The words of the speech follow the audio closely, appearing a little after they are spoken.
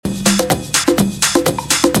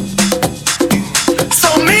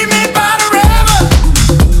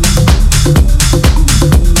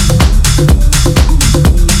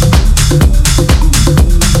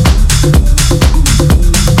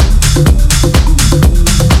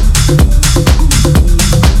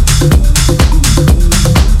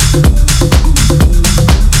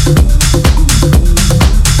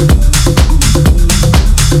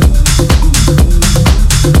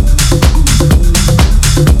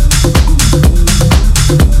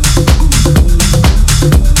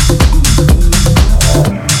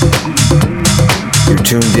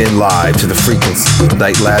tuned in live to the frequency of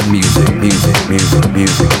Night Lab music.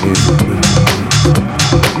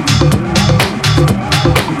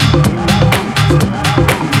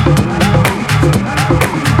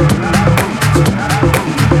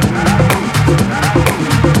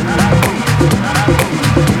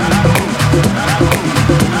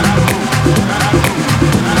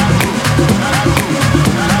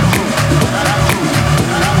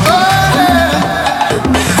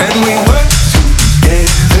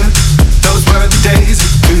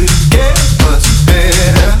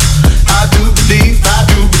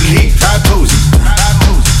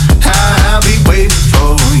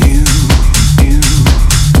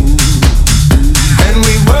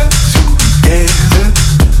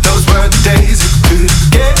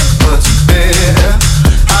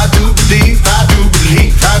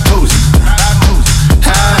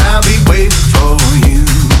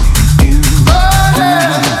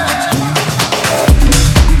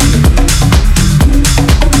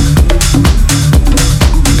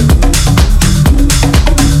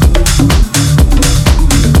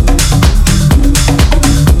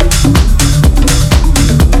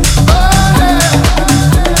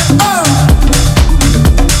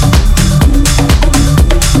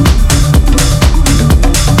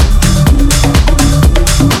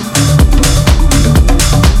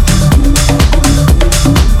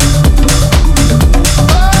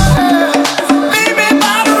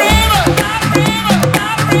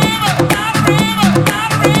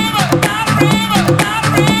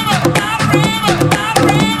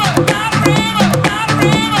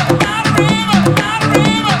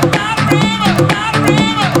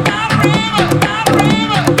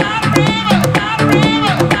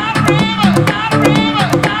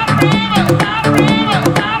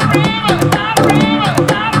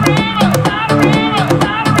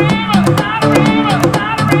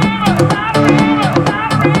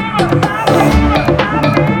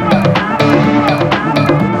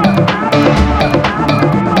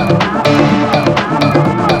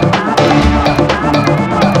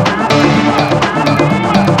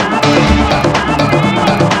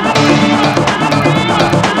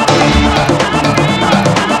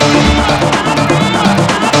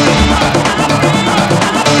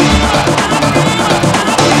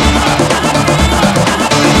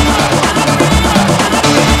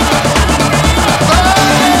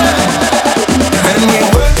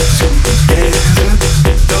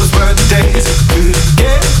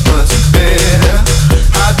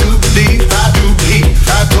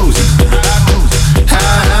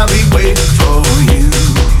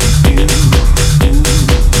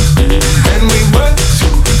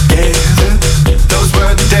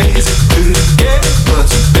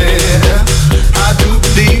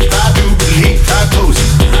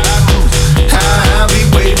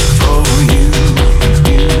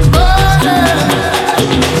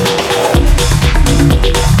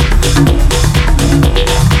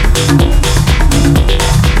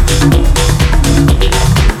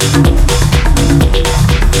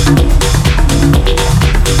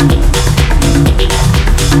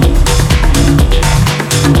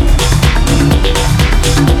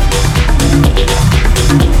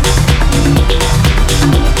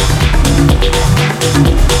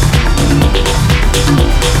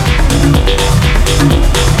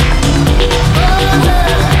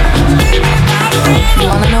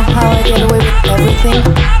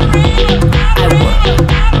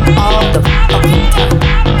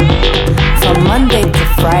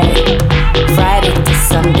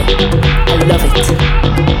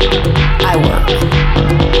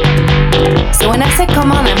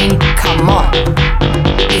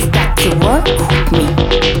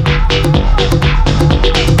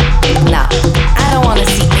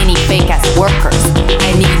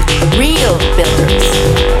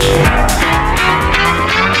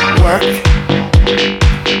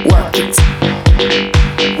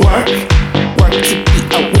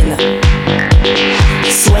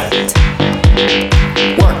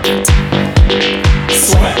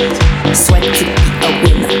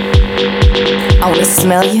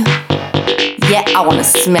 Smell you? Yeah, I wanna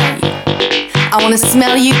smell you. I wanna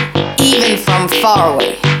smell you even from far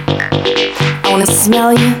away. I wanna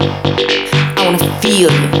smell you. I wanna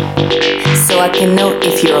feel you. So I can know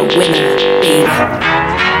if you're a winner, baby.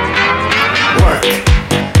 Work.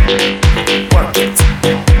 Work it.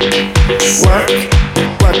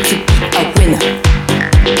 Work to be a winner.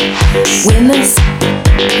 Winners,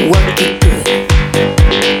 work it good.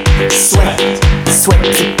 Sweat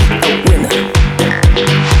to be a winner.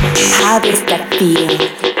 How does that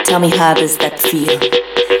feel? Tell me, how does that feel?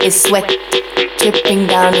 Is sweat dripping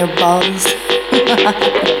down your balls?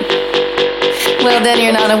 Well, then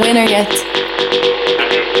you're not a winner yet.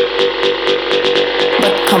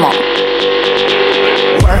 But come on.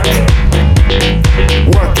 Work.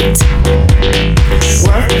 Work it.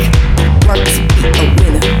 Work. Work to be a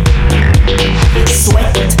winner.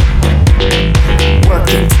 Sweat. Work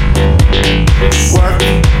it. Work.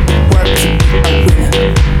 Work to be a winner.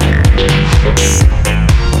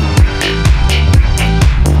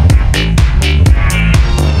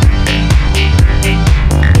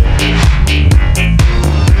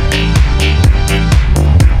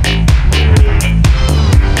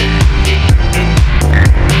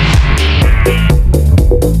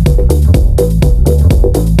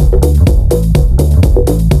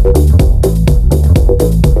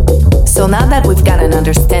 So now that we've got an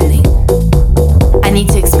understanding, I need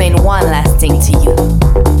to explain one last thing to you.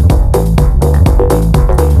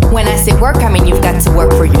 When I say work, I mean you've got to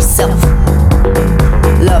work for yourself.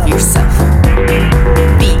 Love yourself.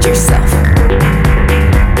 Feed yourself.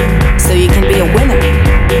 So you can be a winner.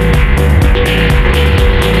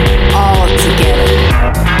 All together.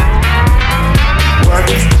 Work.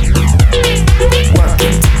 Work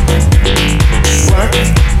it. Work.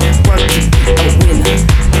 Work to be a winner.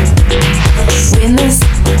 Winners,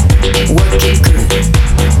 work it good.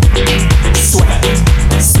 Sweat,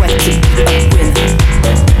 sweat to be a winner.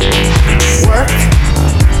 Work,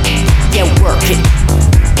 yeah, work it.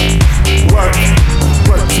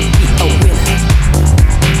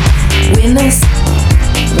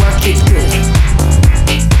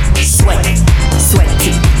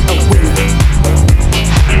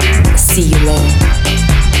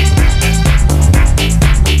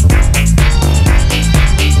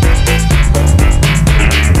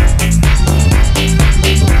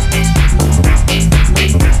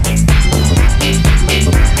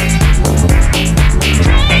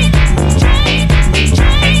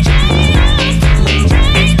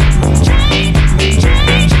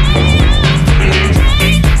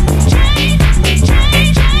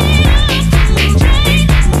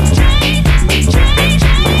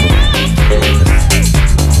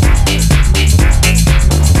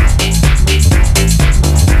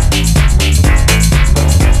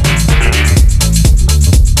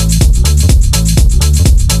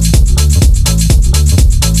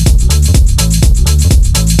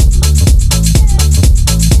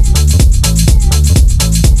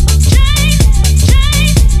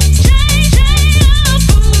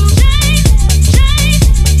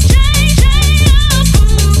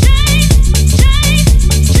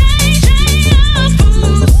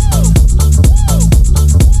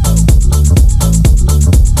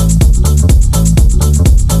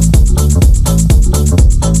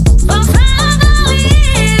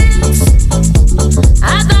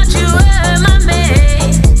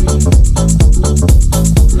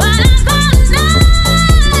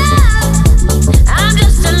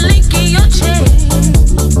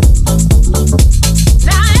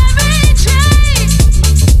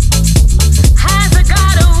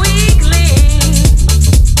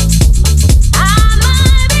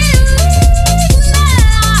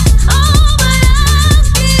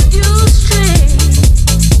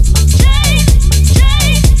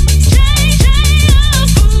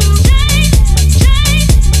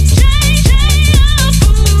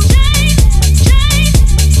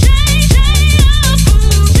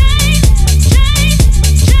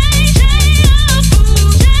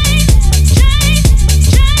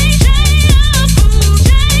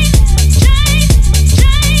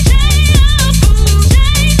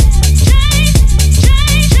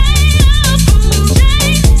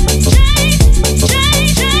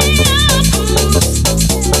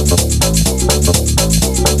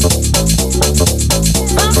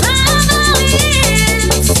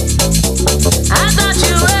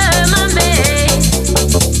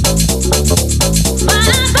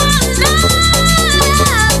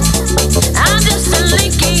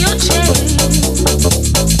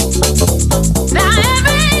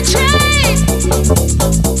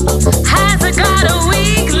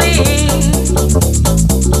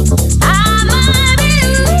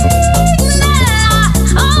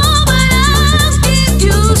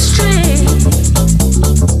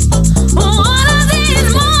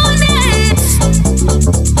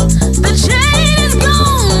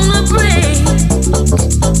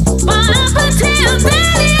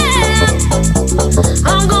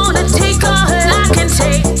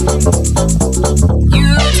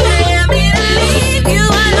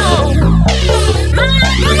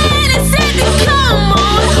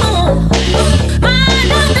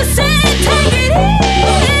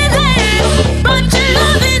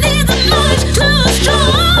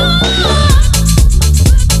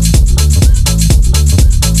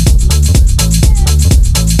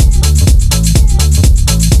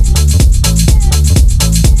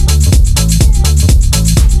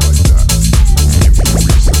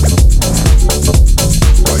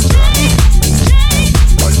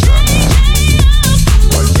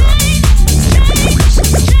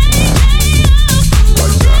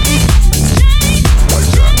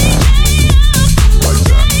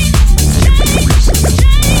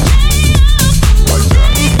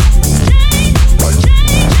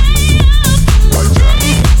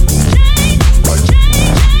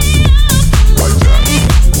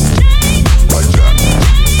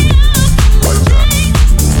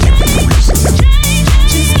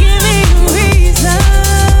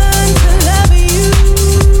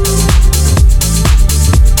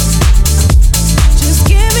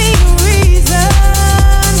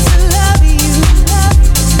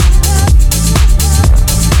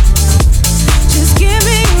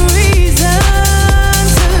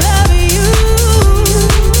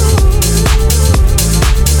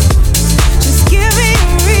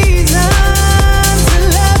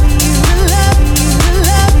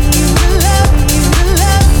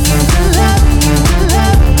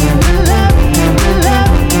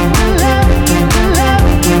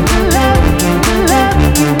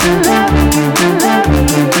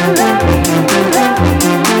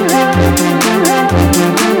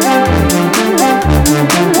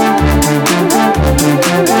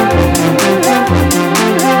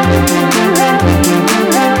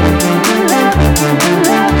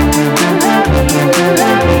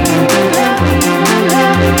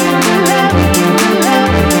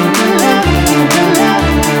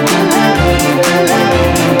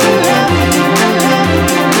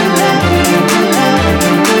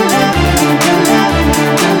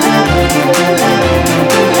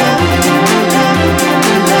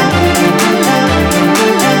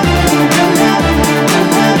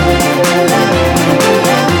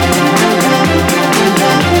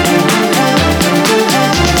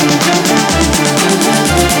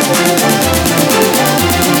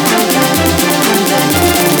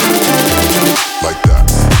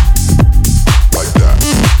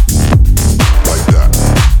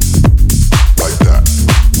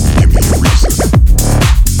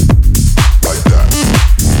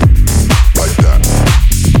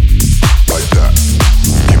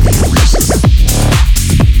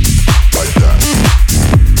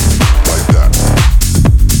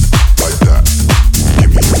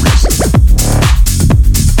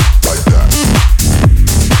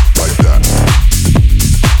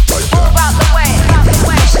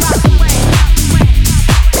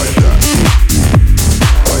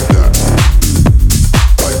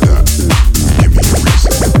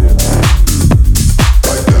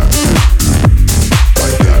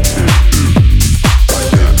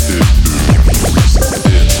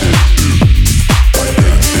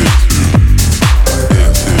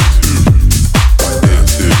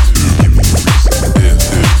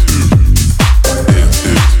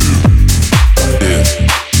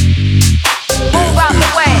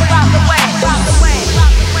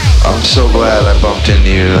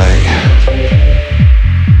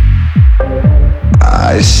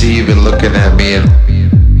 looking at me, and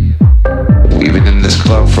we've been in this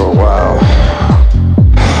club for a while.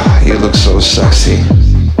 You look so sexy.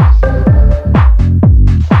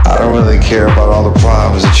 I don't really care about all the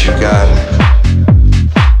problems that you got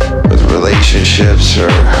with relationships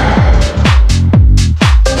or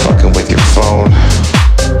fucking with your phone.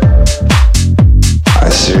 I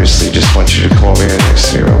seriously just want you to come over here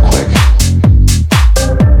next to me real quick.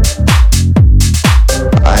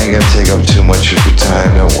 I ain't gonna take up too much of your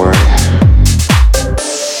time, don't worry.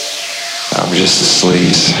 I'm just a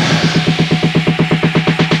sleaze.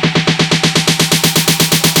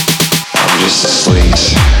 I'm just a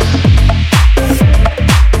sleaze.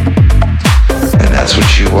 And that's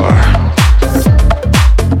what you are.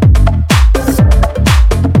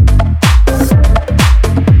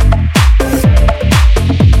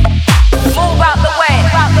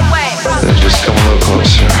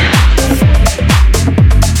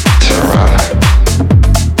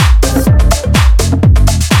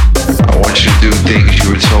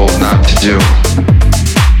 Do.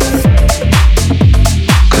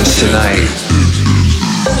 'Cause tonight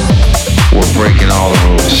we're breaking all the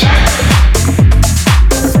rules.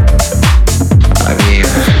 I mean,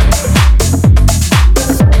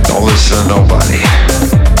 don't listen to nobody,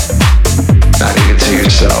 not even to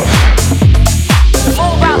yourself.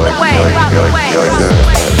 You're like that.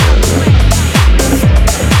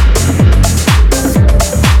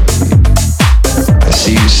 I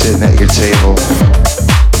see you sitting at your table.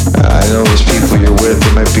 I know those people you're with,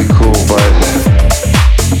 they might be cool, but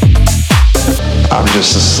I'm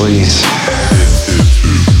just a sleaze.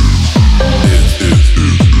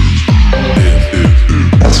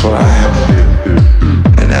 That's what I am,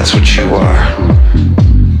 and that's what you are.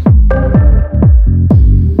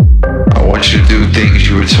 I want you to do things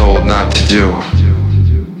you were told not to do.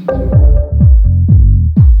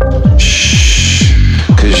 Shh,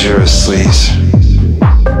 'cause you're a sleaze.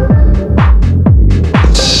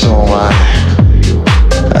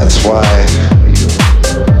 That's why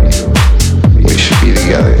we should be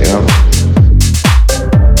together, you know?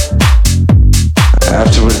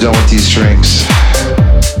 After we're done with these drinks,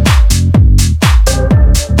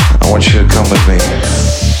 I want you to come with me.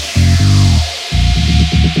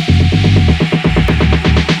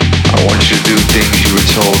 I want you to do things you were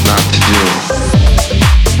told not to do.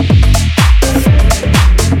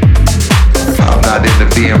 I'm not into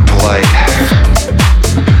being polite.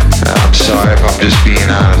 I'm sorry if I'm just being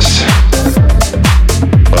honest,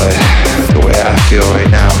 but the way I feel right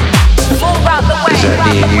now is that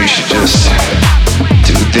me and you should just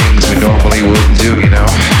do things we normally wouldn't do, you know?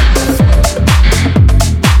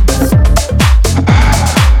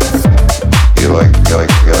 You like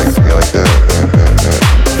that?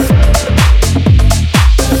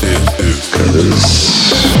 'Cause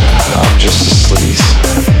I'm just a sleaze,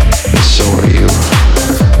 and so are you.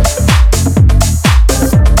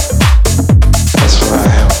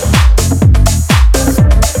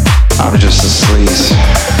 I'm just a sleaze,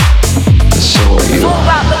 and so are you.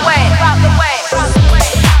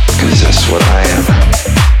 'Cause that's what I am.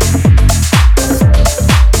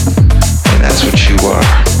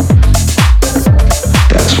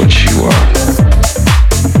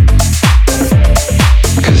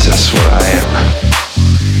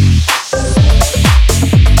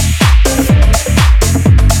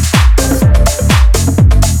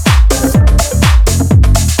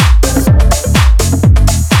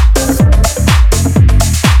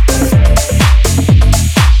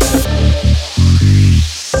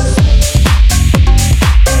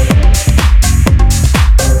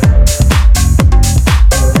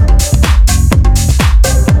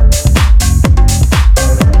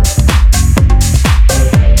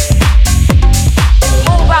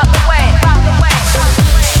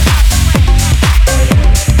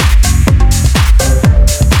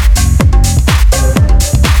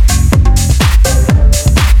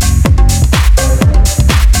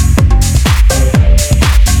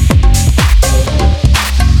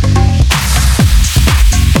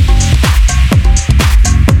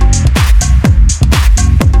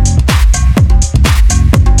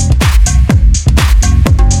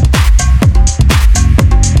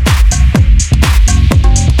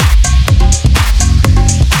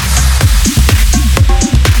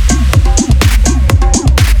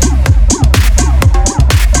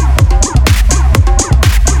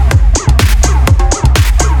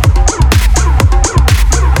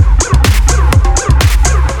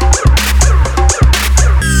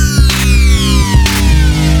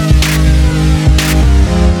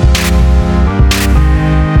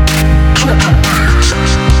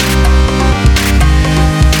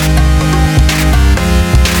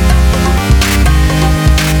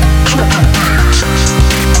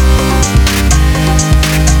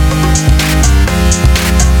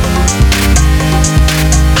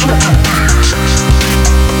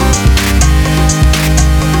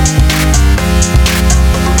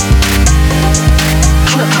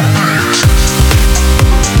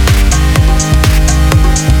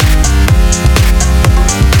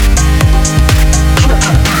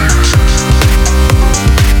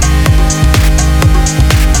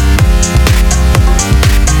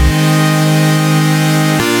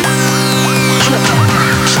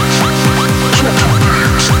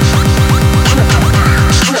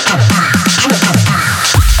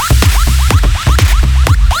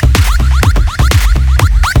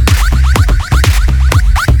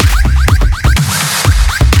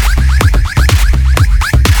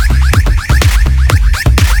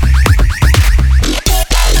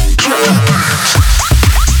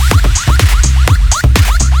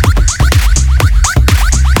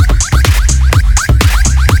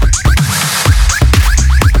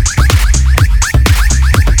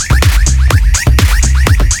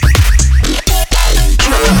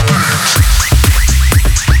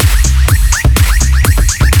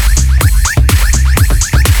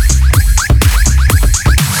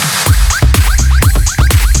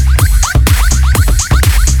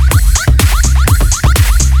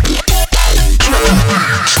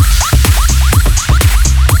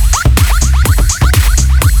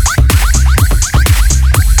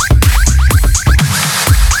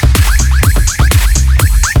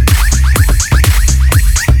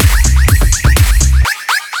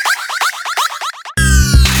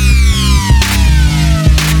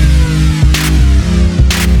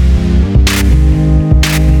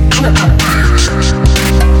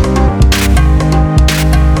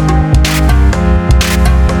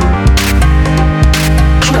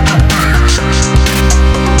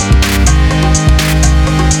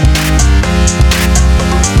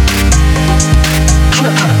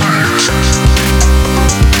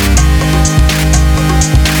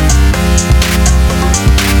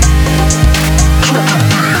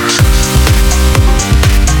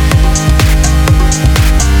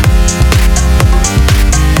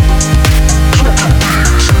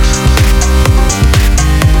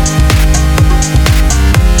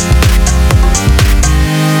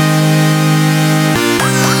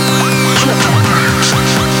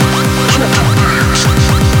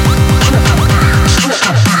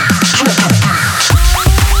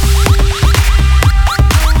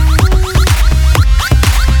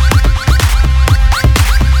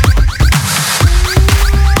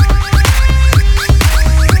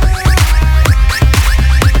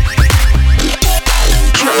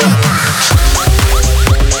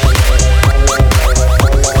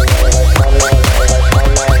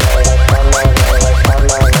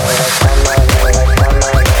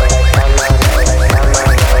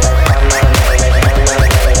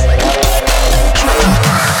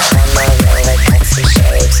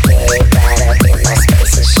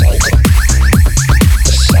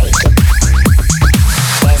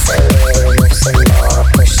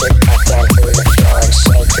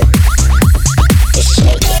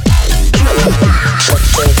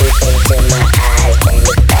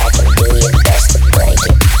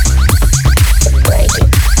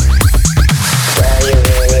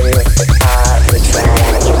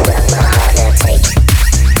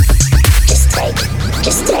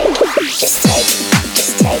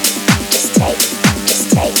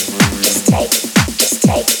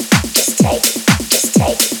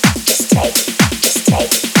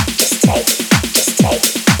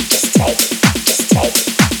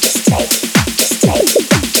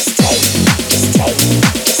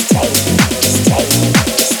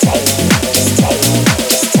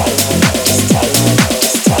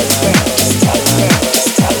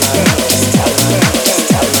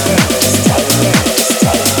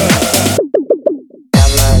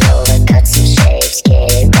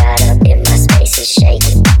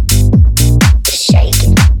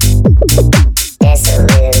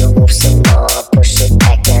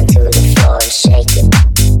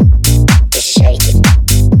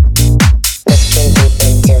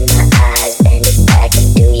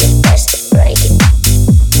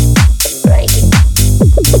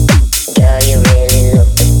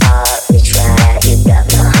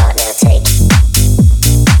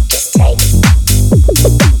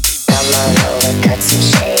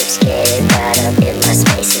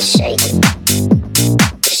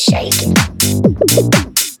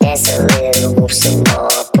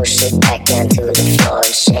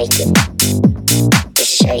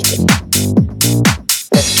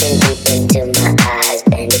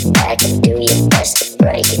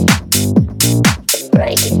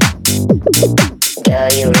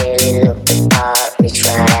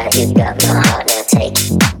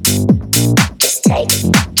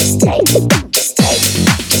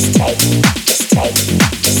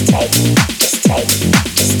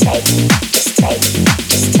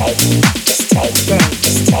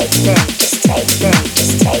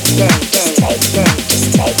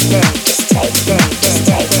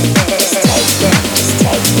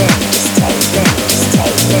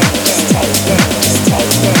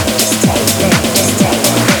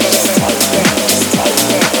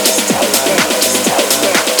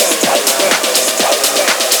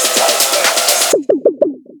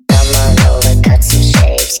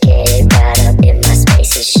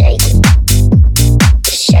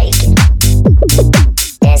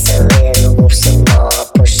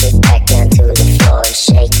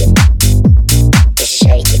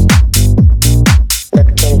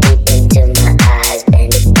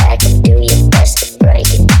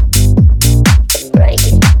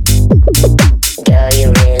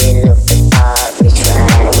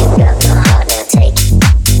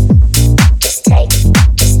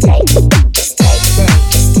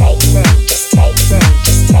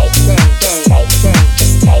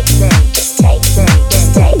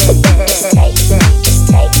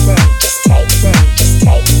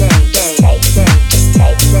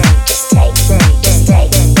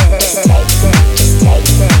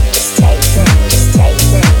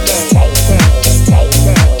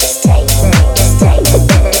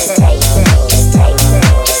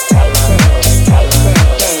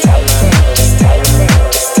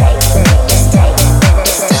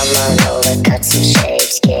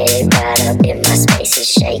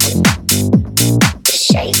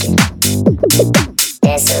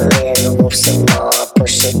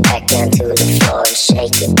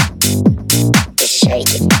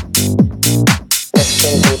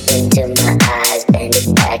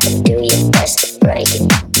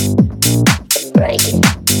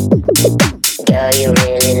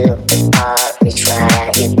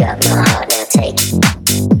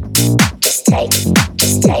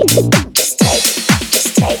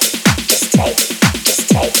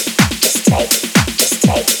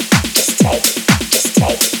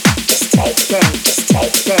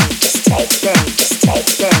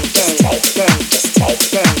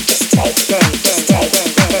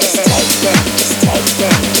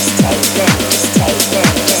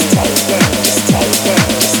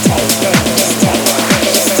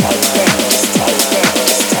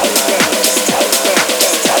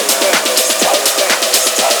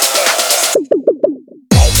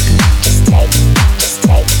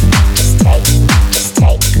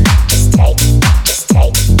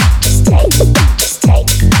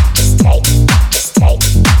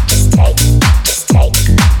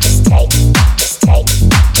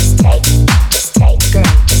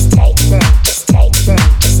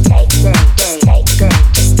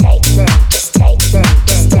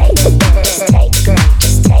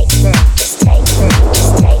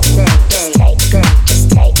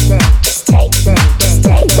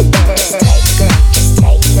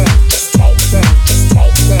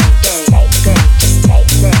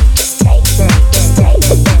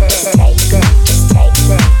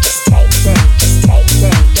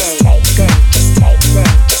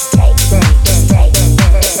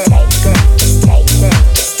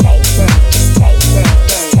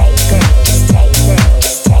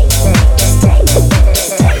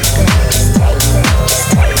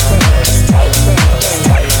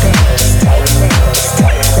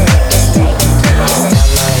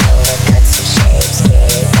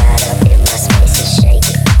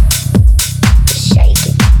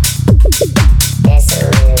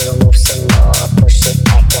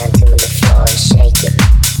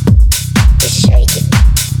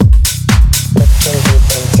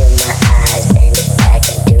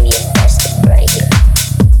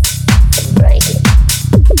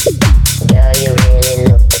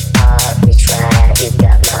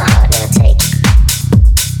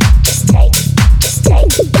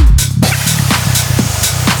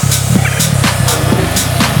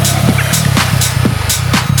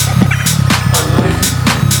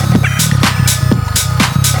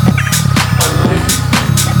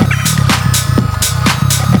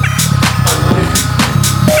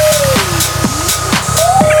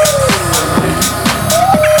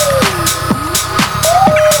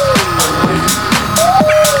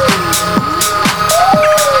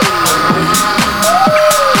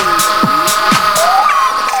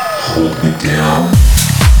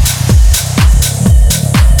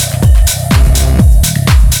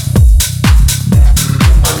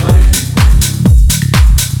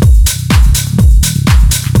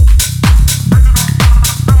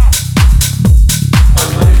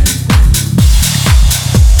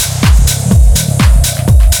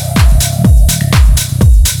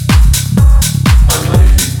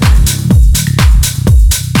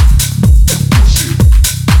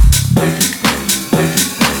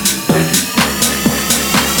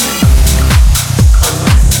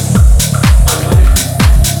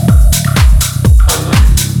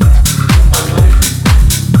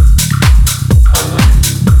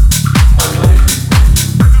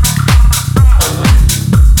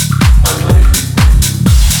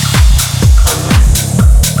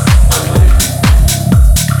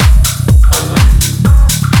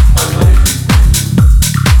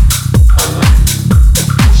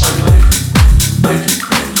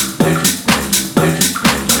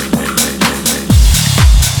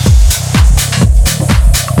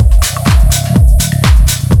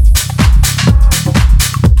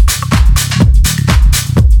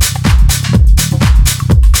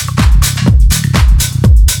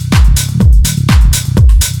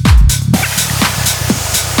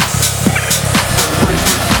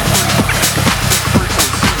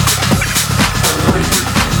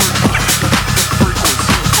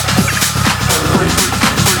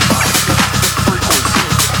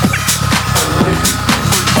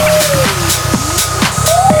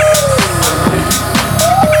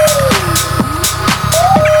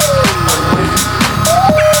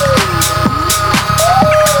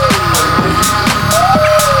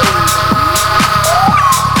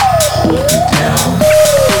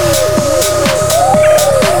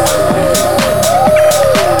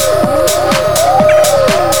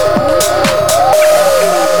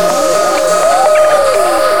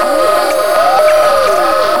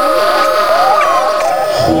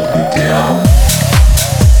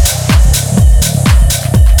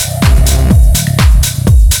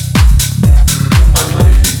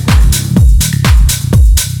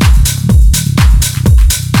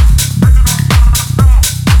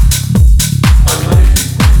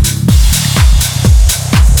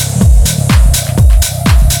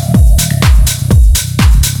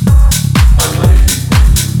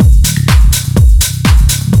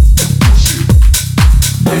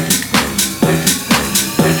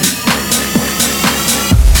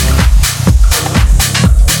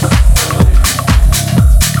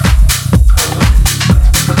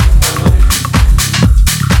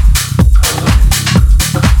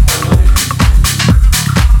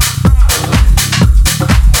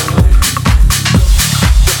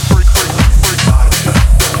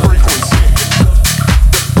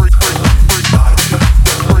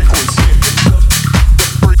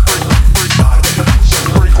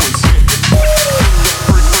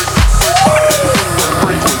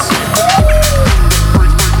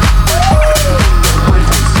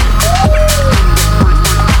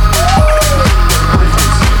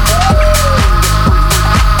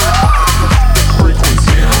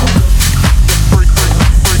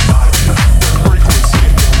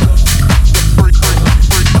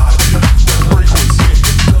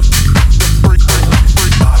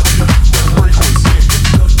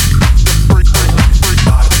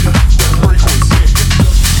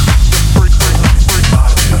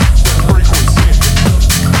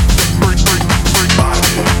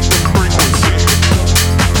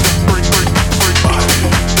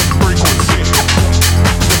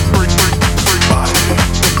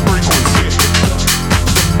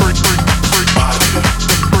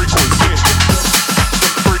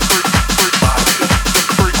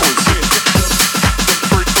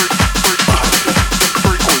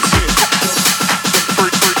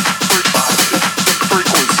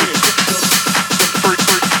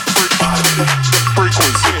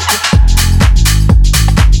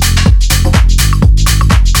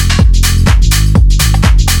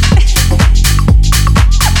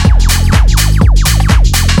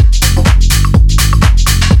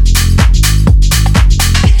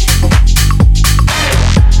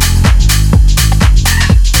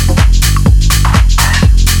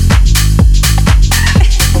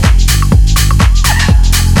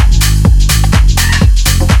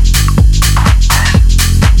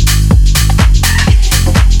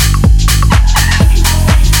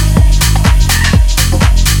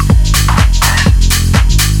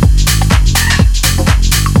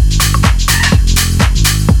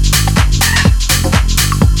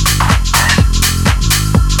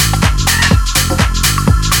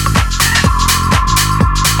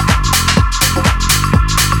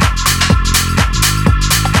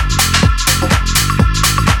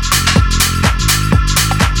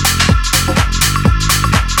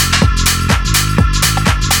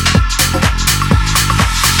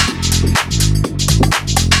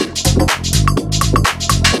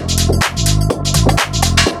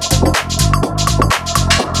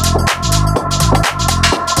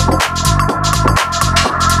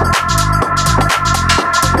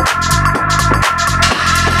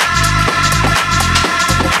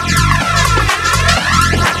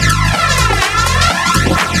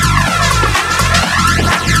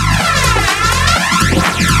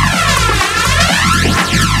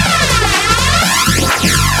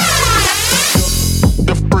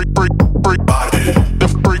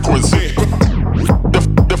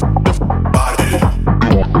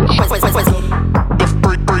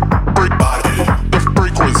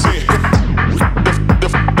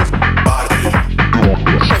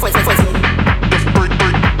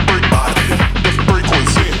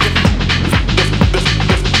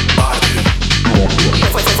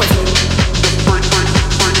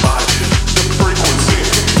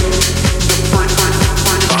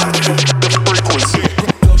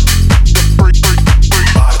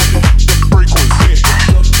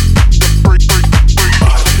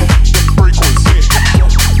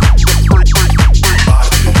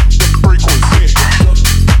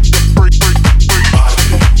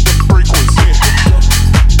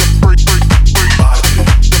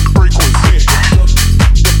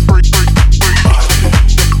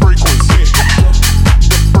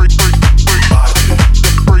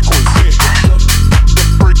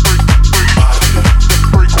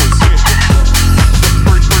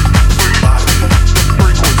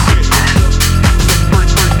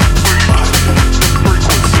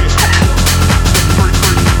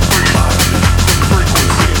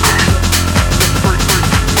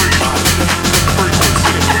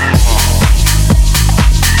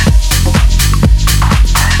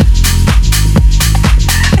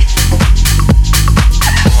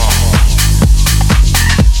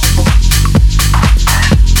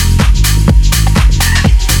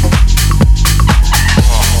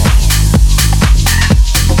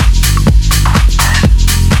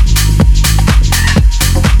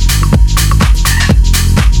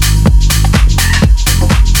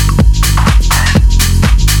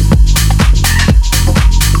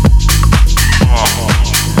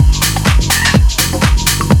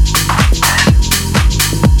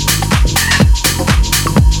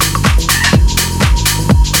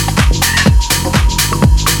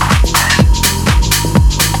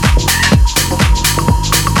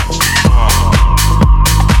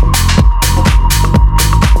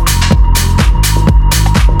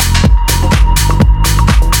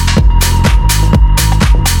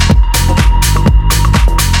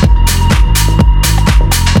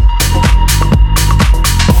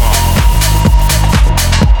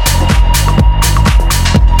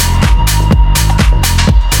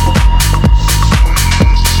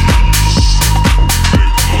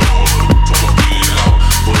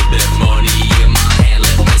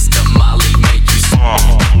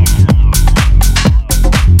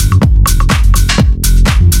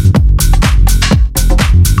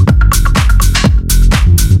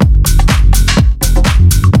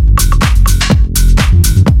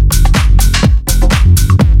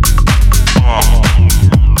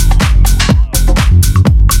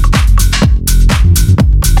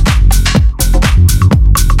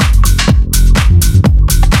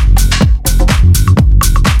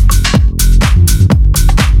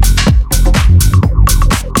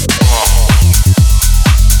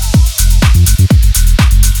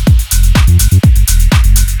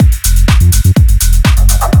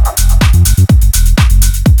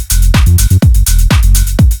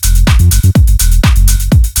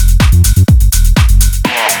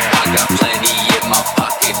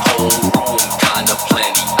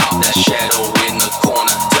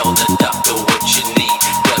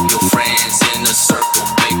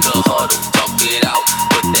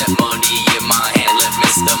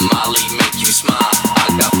 Molly make you smile.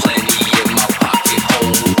 I got plenty in my pocket, whole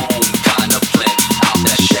room kinda plenty. Out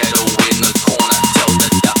that shadow in the corner, tell the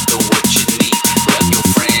doctor what you need. Grab your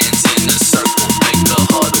friends in a circle, make a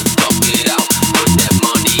huddle, talk it out. Put that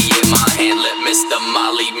money in my hand, let Mr.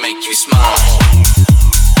 Molly make you smile.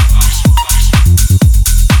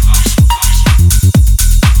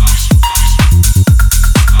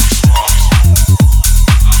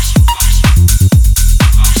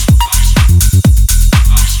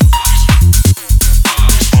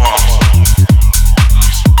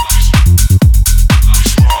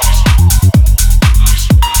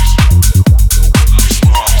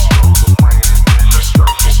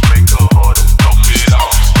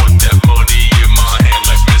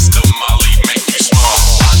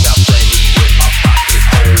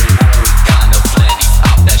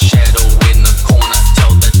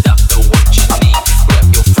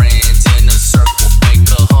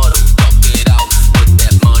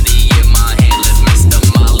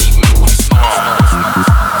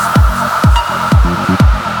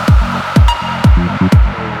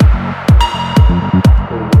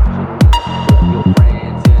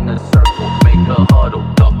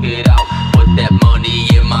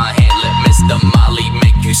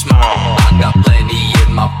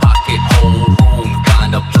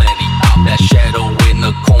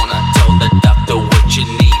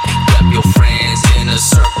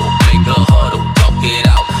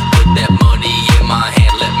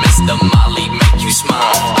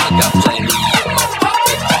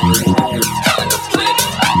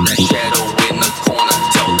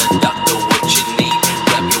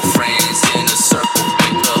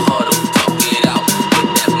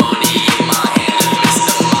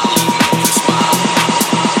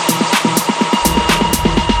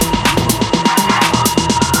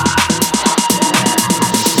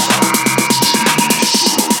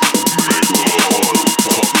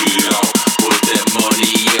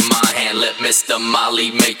 Mr.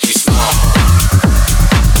 Molly make you smile.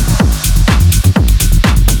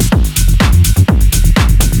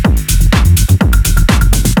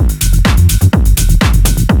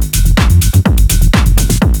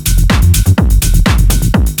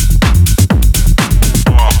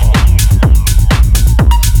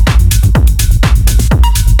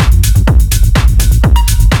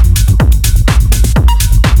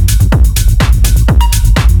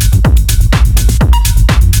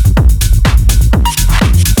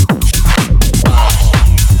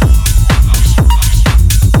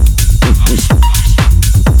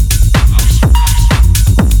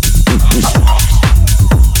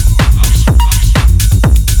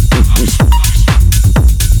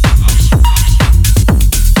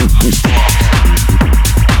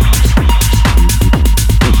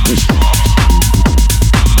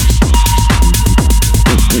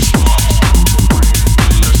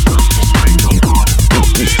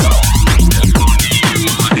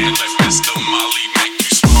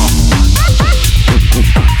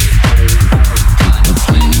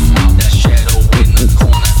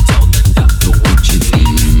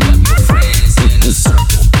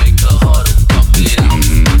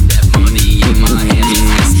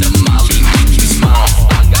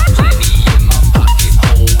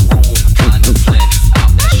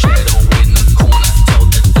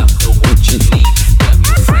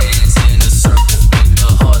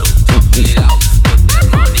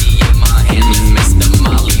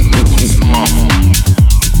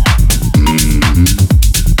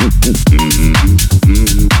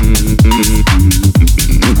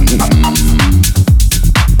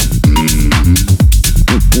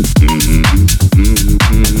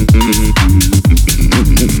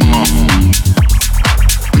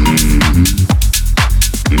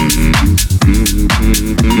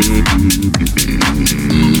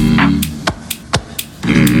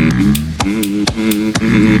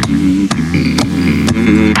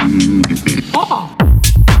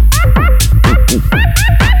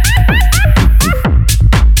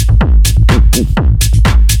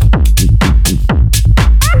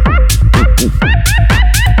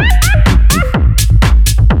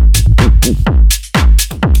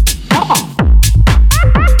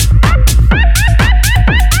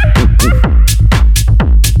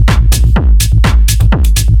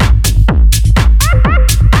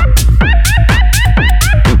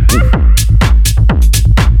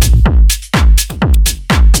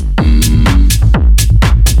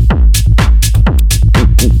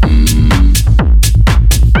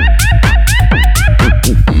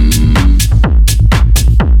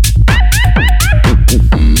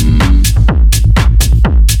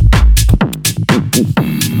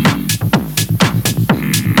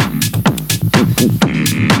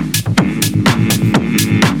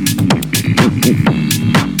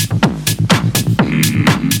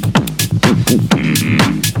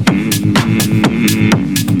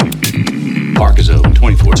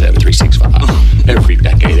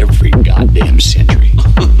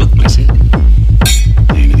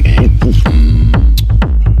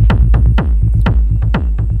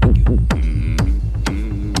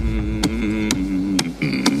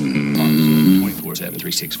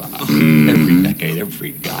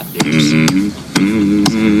 every goddamn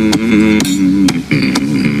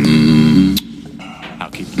I'll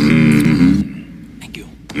keep Thank you.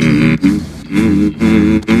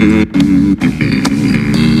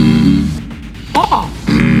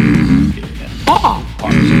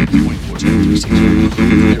 Parkers open 24/7, 365.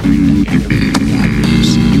 Every goddamn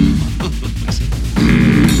second.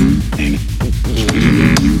 Dang it.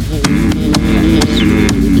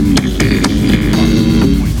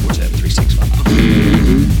 24/7, 365.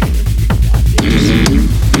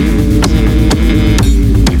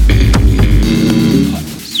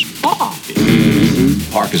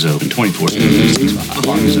 Park is open 24/7, 365.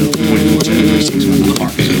 Park is open 24/7, 365.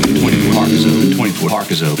 Park is open 24. Park is open 24. Park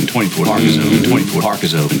is open 24. Park is open 24. Park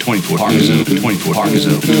is open 24. Park is open 24. Park is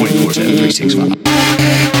open 24/7, 365.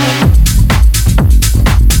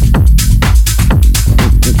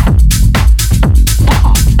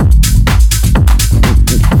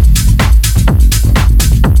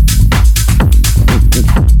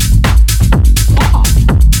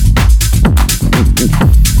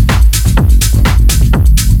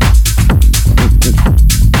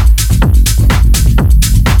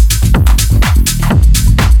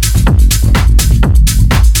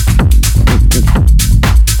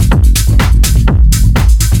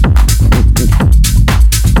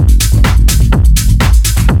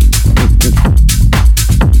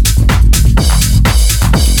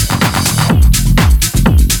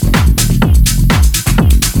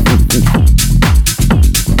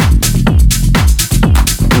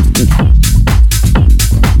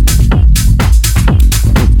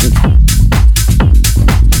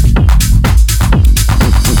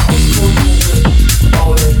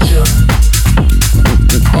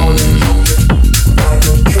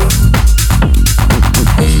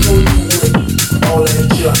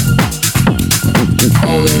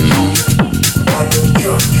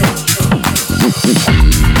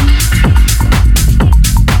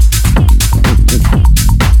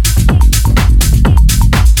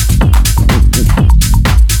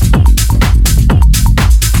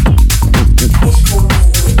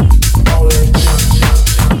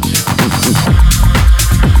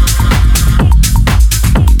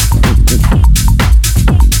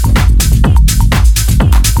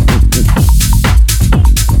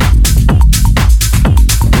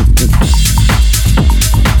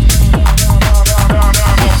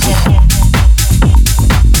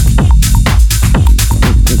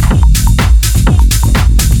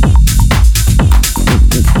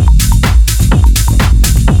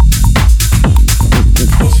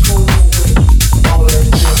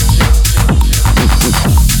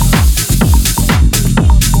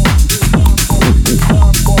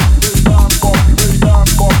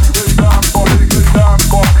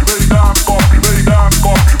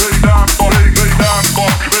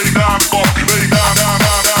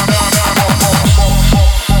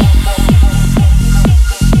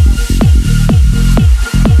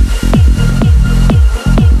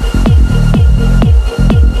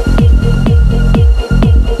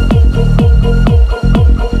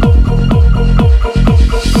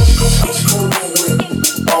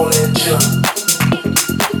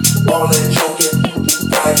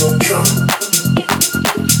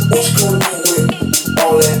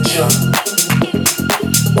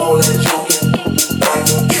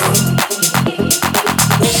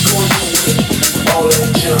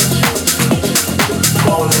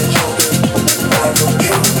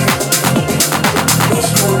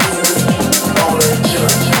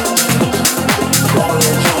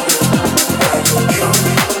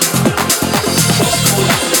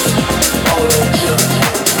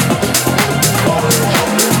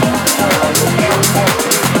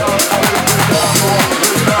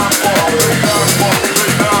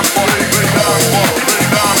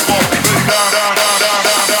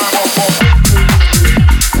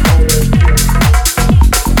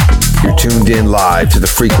 Live to the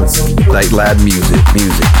frequency, Night Lab music.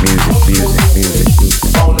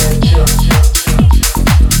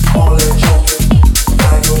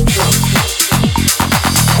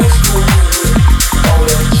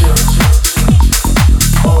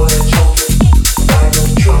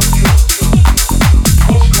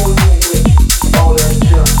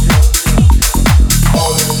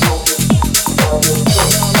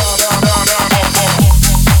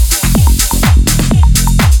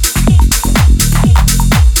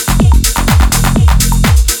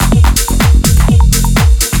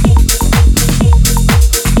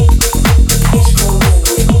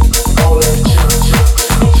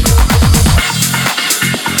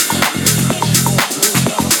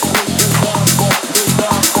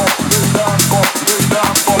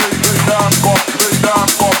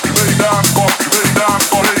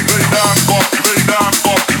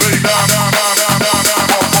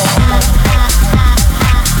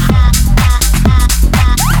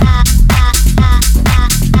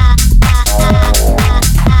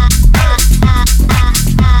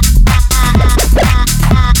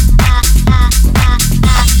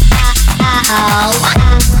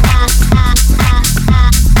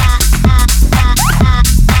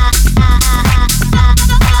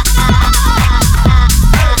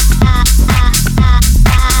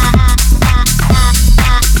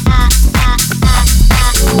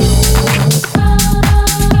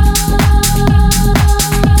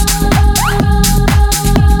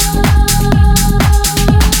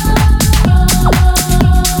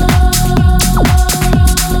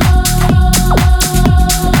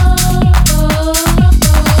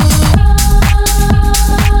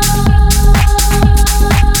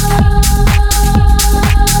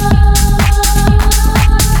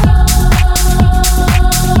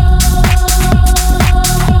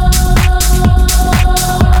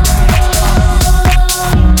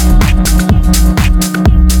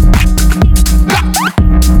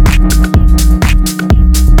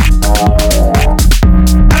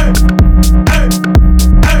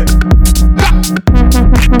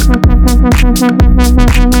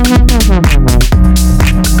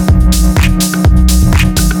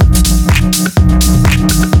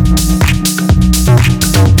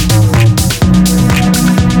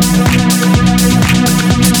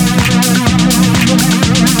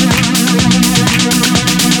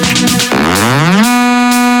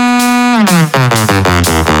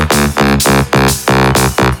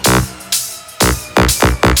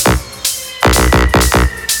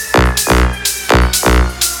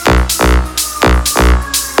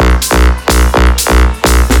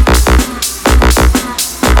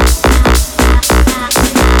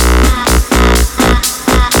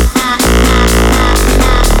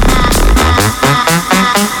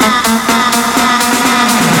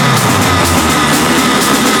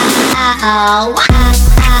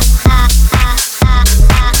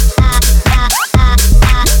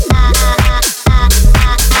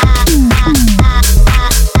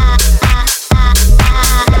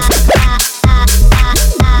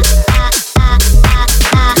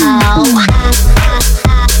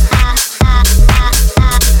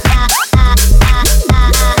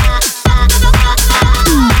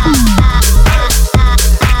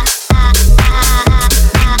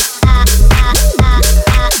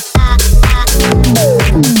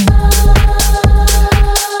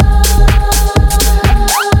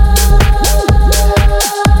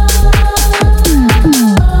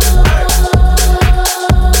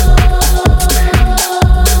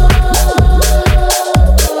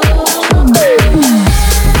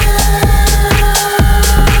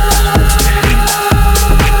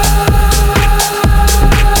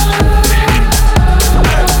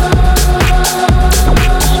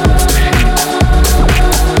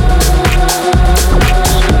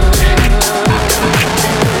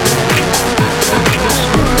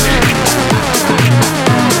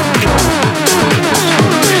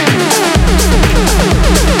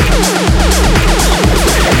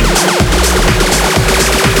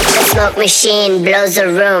 smoke machine blows a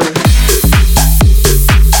room.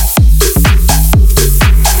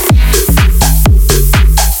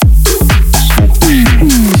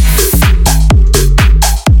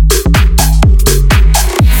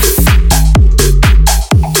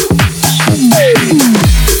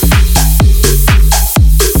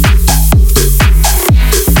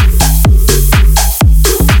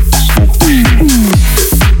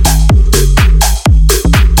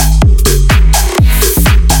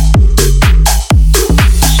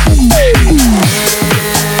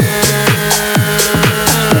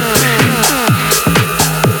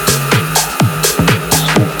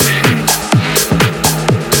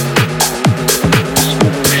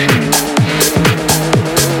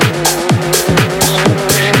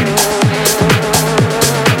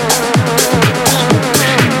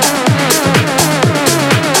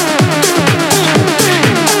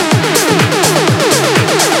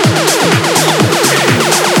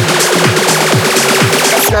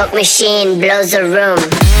 Machine blows a room.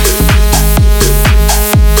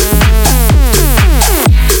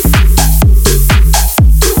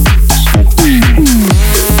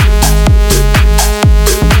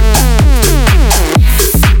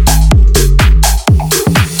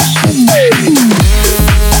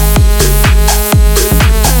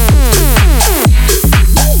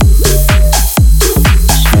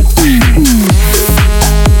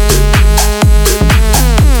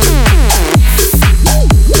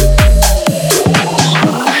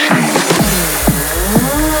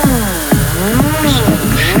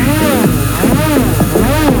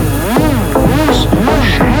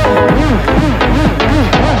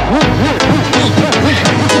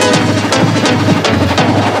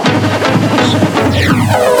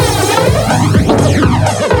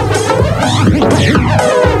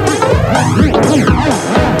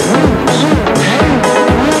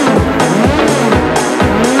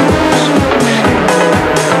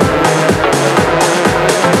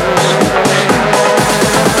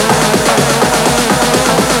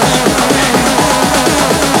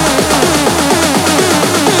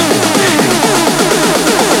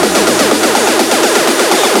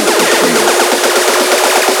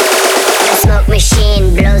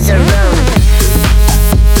 Machine blows a room.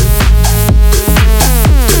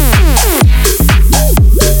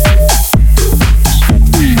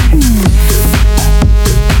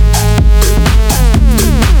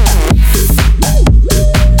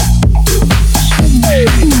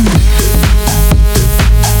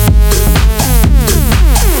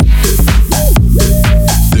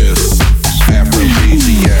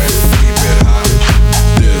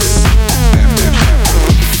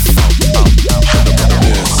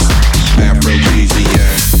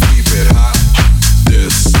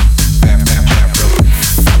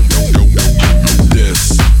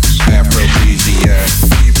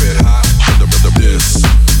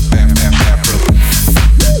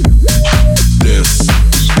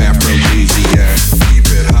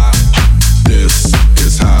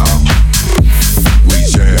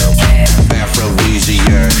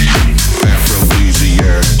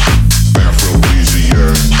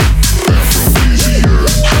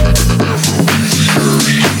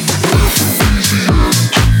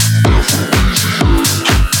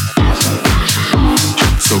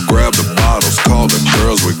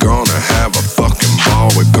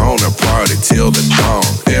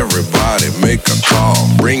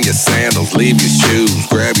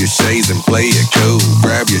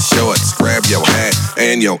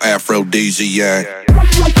 Your aphrodisiac.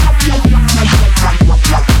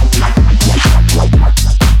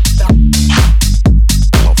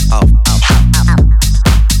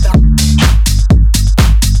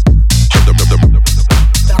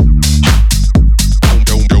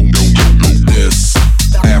 This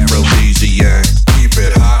aphrodisiac, keep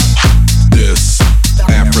it hot. This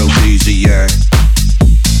aphrodisiac.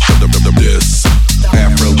 This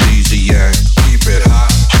aphrodisiac, keep it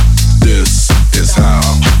hot. This is how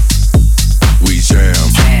we jam.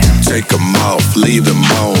 Take them off, leave them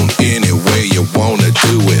on, any way you wanna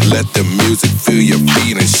do it. Let the music feel your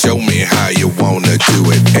feet and show me how you wanna do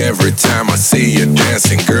it. Every time I see you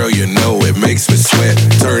dancing, girl, you know it makes me sweat.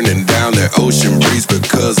 Turning down the ocean breeze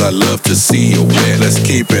because I love to see you wet. Let's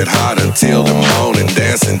keep it hot until the morning,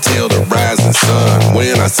 dance until the rising sun.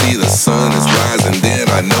 When I see the sun is rising, then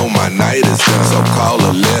I know my night is done. So call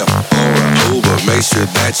a Lyft or an Uber, make sure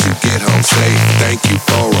that you get home safe. Thank you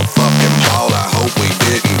for a fucking ball, I hope we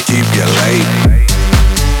didn't keep you late.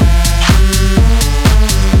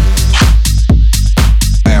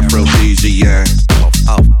 Aphrodisiac.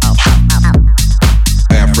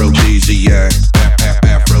 Aphrodisiac.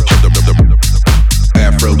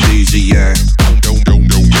 Aphrodisiac.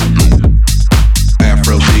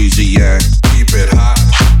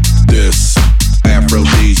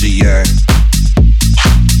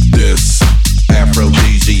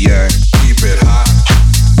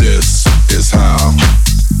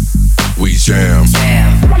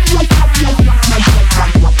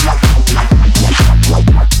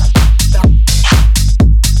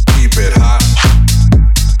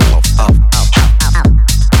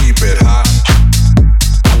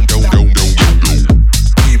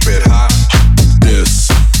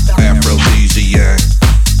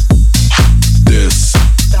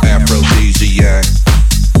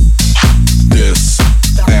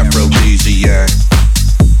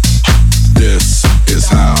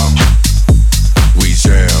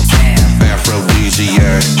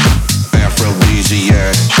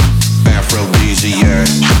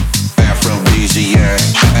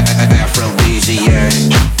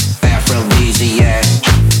 Aphrodisiac, aphrodisiac,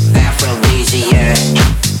 aphrodisiac,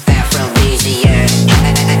 aphrodisiac,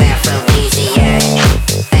 aphrodisiac,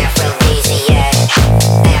 aphrodisiac,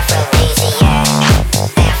 aphrodisiac,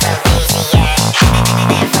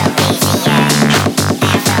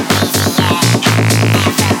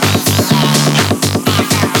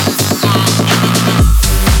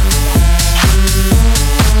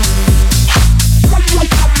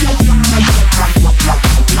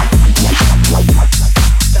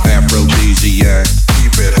 aphrodisiac,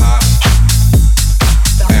 keep it hot.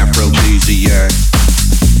 Aphrodisiac,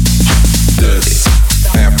 this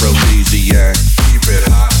aphrodisiac, keep it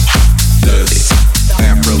hot. This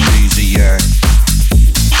aphrodisiac,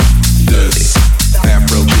 this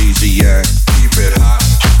aphrodisiac, keep it hot.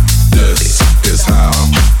 This is how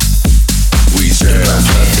we share.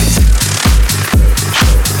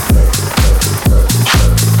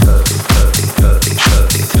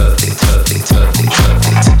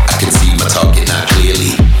 I can see my target now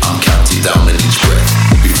clearly. I'm counting down on each breath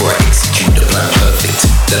before I execute the plan perfect.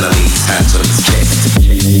 Then I lay his hands on his chest.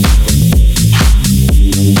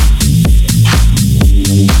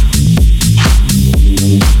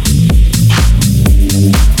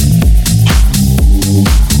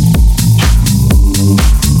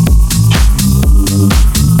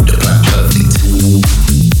 The plan perfect.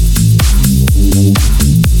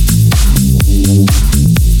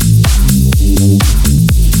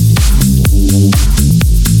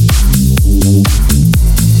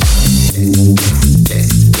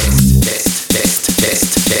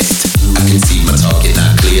 I can see my target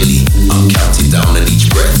now clearly. I'm counting down on each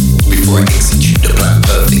breath before I execute the plan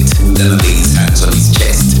perfect. Then I lay his hands on his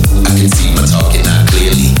chest. I can see my target now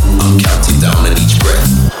clearly. I'm counting down on each breath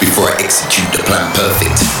before I execute the plan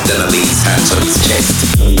perfect. Then I lay his hands on his chest.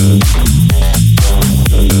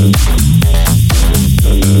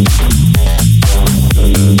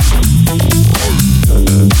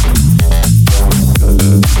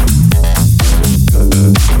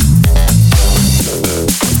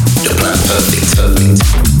 The plan perfect, perfect,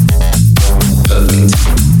 perfect, perfect,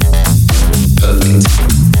 perfect.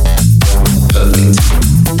 The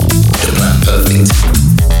plan perfect, perfect,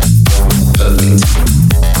 perfect,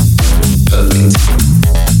 perfect.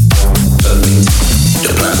 The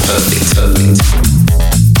plan perfect, perfect,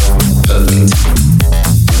 perfect, perfect,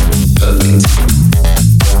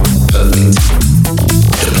 perfect.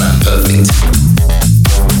 The plan perfect,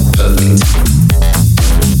 perfect,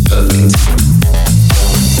 perfect.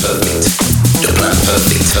 Perfect. The plan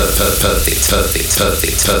perfect, perfect, perfect, perfect,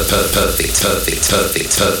 perfect, perfect, perfect,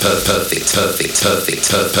 perfect,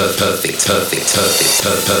 perfect, perfect,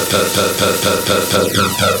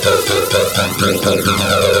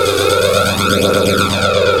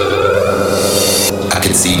 I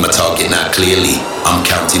can see my target now clearly. I'm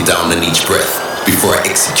counting down on each breath before I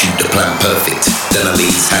execute the plan perfect. Then I lay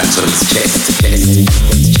his hands on his chest, chest,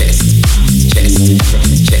 chest, chest,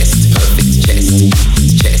 chest, perfect chest.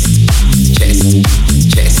 Chest, chest,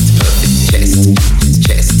 chest, perfect chest,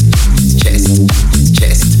 chest, chest,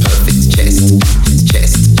 chest, perfect chest,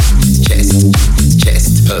 chest, chest,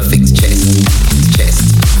 chest, perfect chest, chest,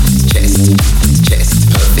 chest, chest,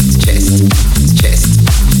 perfect chest, chest,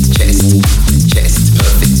 chest, chest,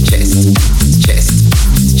 perfect chest, chest,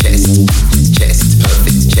 chest, chest,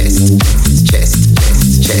 perfect chest, chest,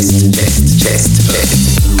 chest, chest, chest, perfect.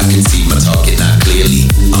 I can see my target now clearly.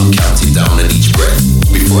 I'm counting down on each breath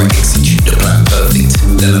before I execute the plan perfect.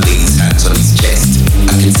 Then I lay his hands on his chest.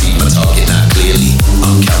 I can see my target now clearly.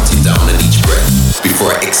 I'm counting down on each breath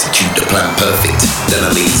before I execute the plan perfect. Then I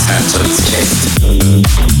lay his hands on his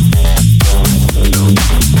chest.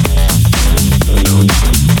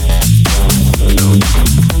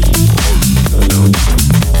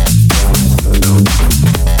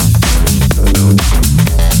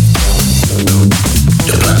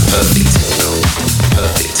 The plan perfect,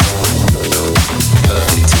 perfect, perfect,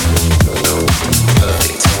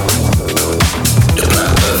 perfect. The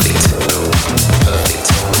plan perfect, perfect,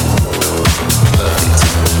 perfect,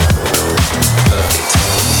 perfect.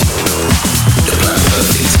 The plan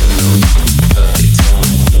perfect.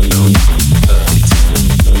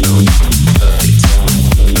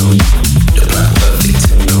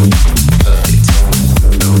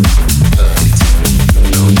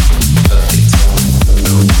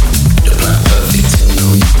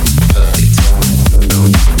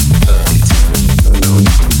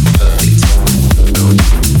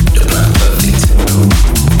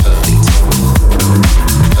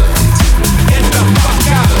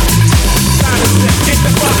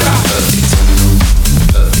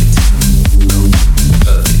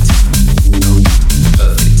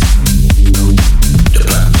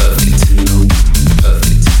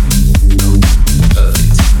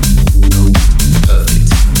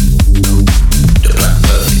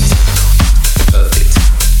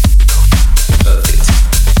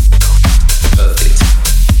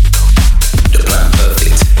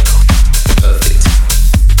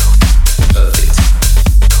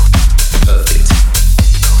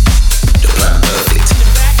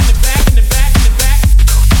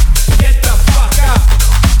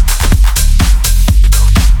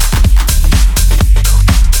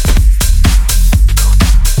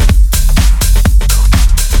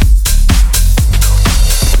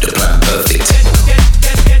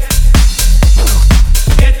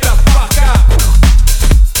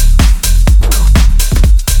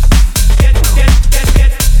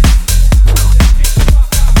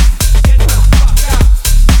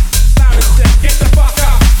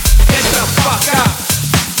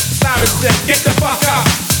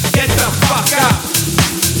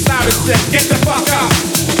 get the fuck up.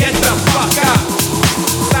 Get the fuck up.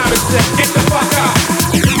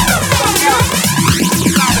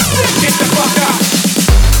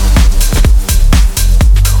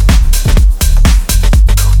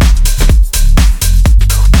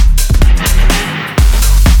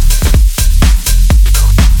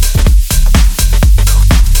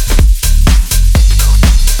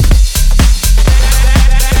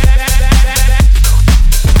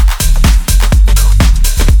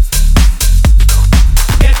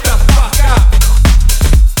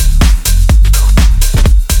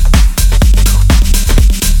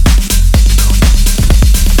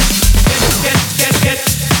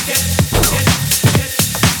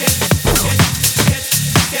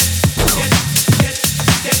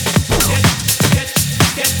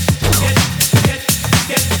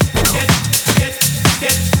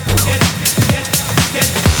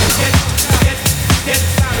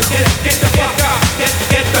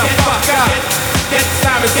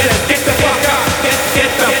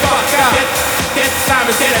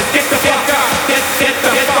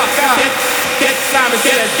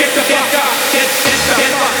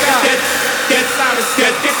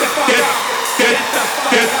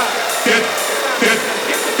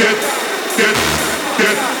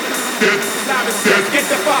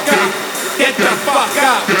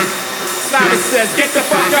 Simon says, get the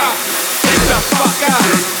fuck up. Get the fuck up.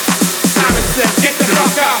 Simon says, get the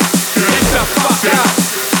fuck up.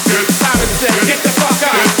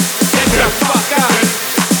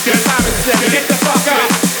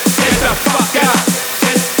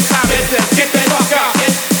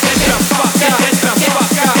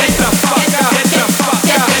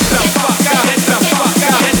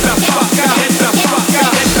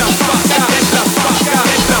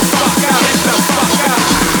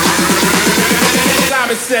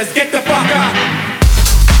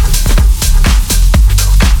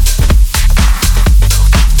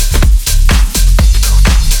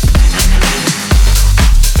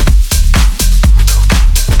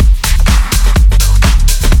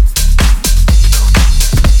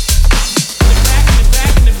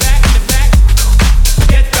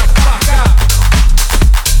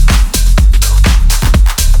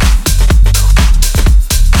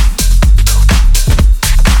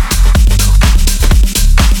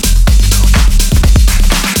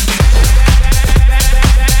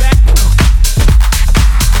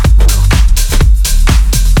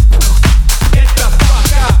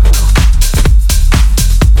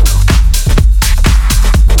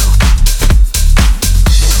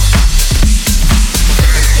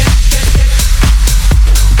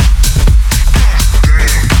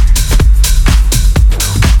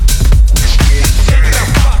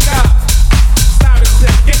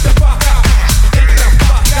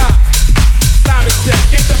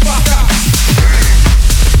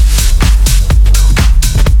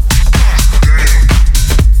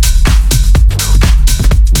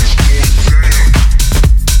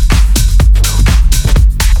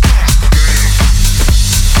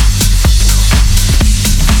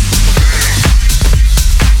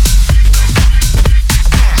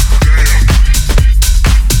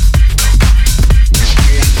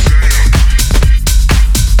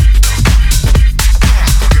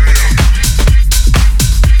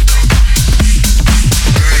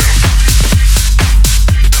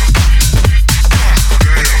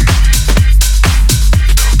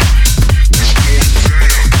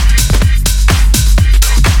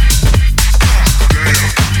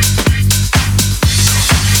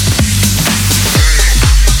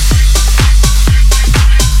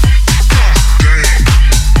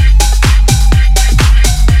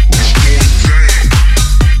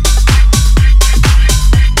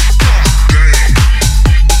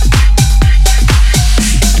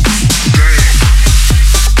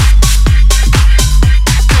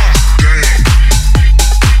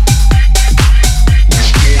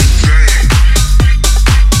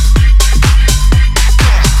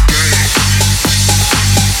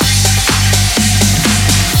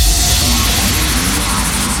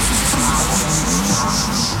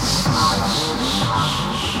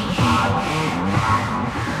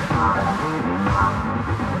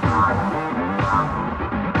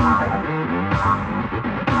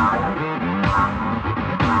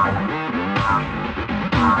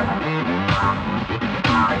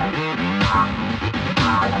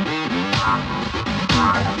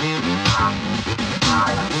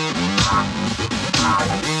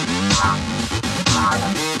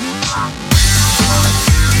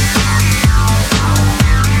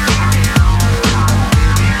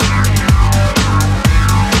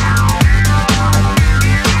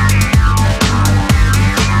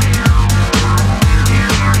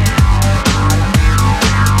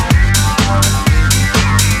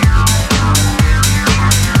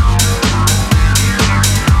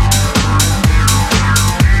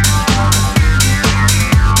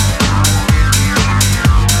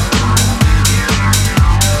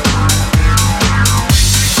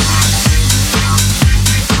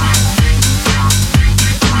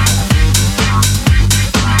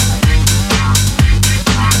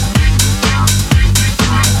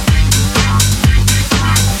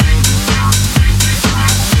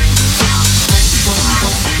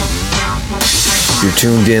 You're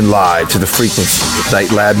tuned in live to the frequency of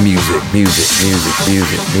Night Lab music, music, music,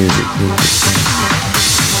 music, music, music.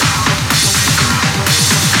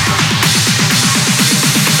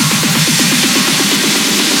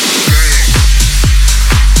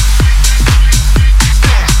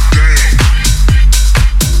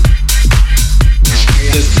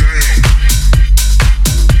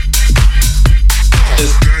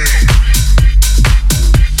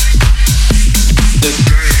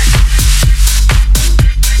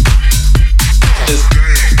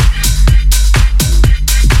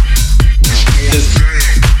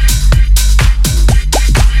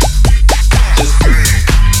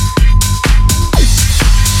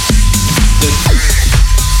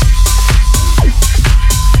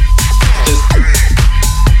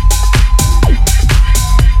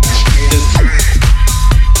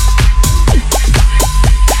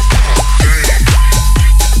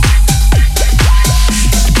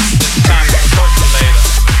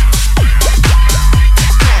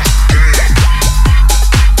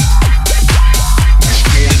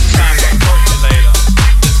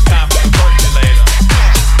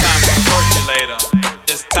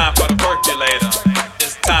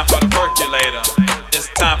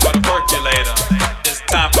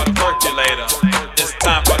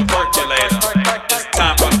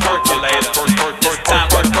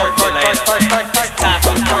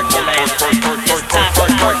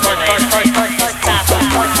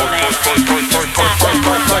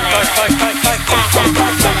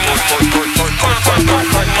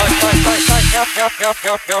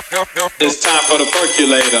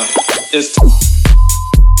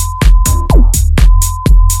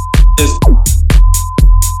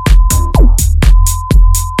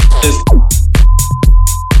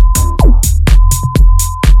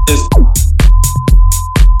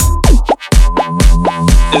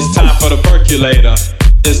 It's time for the percolator.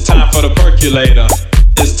 It's time for the percolator.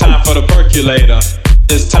 It's time for the percolator.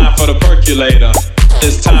 It's time for the percolator. It's time for the percolator.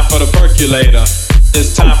 It's time for the percolator.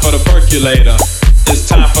 It's time for the percolator. It's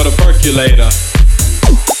time for the percolator.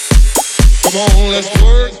 Come on, let's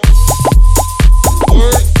work.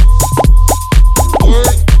 Work.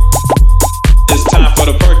 Work. It's time for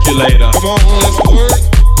the percolator. Come on, let's work.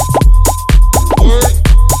 Work.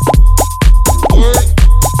 Work.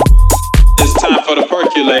 It's time for the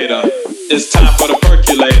percolator. It's time for the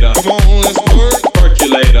percolator. Come on, let's work.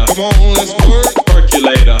 Percolator. Come on, let's work.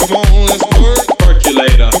 Percolator. Come on, let's work.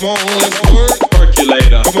 Percolator. Come on, let's work.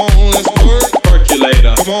 Percolator. Come on, let's work.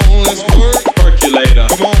 Percolator. Come on, let's work. Percolator.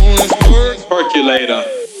 Come on, let's work. Percolator.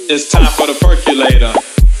 It's time for the percolator.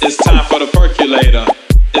 It's time for the percolator.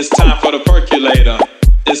 It's time for the percolator.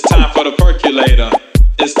 It's time for the percolator.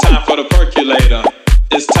 It's time for the percolator.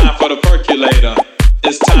 It's time for the percolator.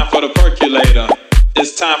 It's time for the percolator.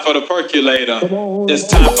 It's time for the percolator. It's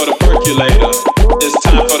time for the percolator. It's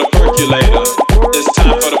time for the percolator. It's time for the percolator. It's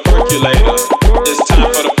time for the percolator. It's time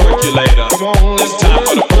for the percolator. It's time for the percolator. It's time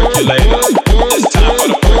for the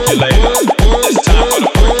percolator. It's time for the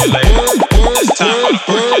percolator.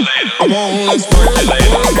 Come on, let's percolate.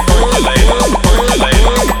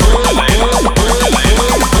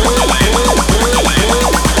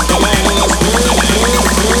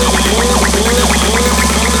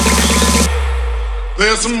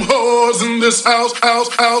 There's some whores in this house, house,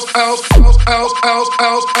 house, house, house, house, house,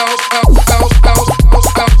 house, house, house, house, house, house,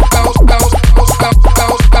 house, house,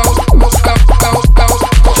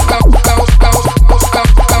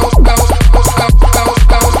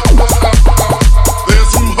 there's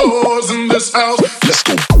some whores in this house. Let's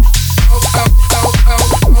go.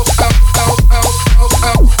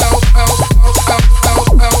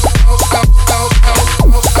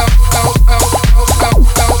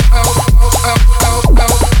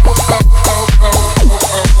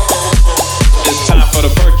 It's time for the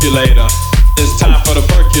percolator. It's time for the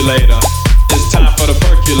percolator. It's time for the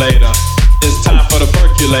percolator. It's time for the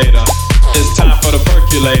percolator. It's time for the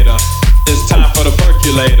percolator. It's time for the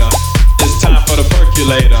percolator. It's time for the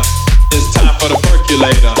percolator. It's time for the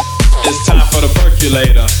percolator.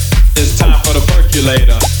 It's time for the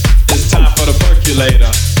percolator. It's time for the percolator.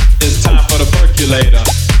 It's time for the percolator.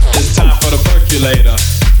 It's time for the percolator.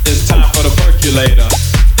 It's time for the percolator.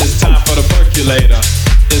 It's time for the percolator.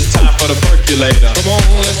 It's time for the percolator. Come on,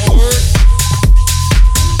 let's work.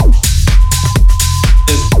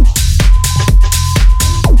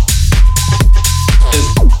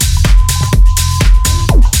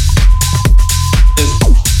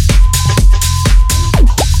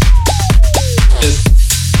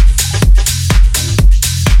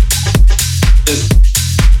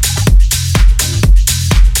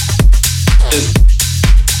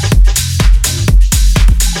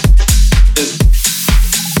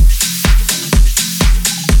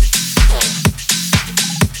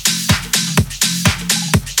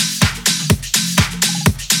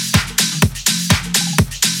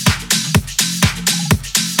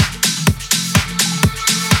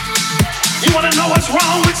 wanna know what's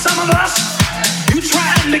wrong with some of us? You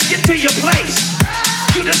trying to get to your place.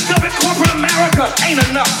 You discovered corporate America ain't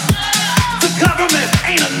enough. The government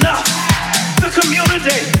ain't enough. The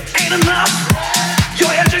community ain't enough.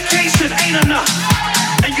 Your education ain't enough.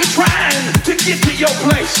 And you're trying to get to your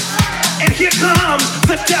place. And here comes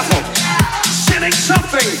the devil, sending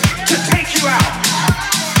something to take you out.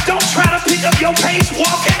 Don't try to pick up your pace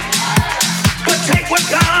walking, but take what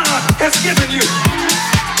God has given you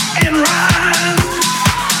and rise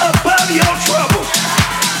above your trouble.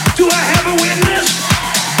 Do I have a witness?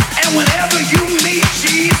 And whenever you meet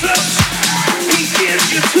Jesus, He gives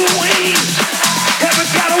you two wings. Ever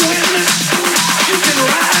got a witness? You can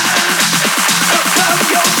rise above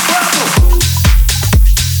your trouble.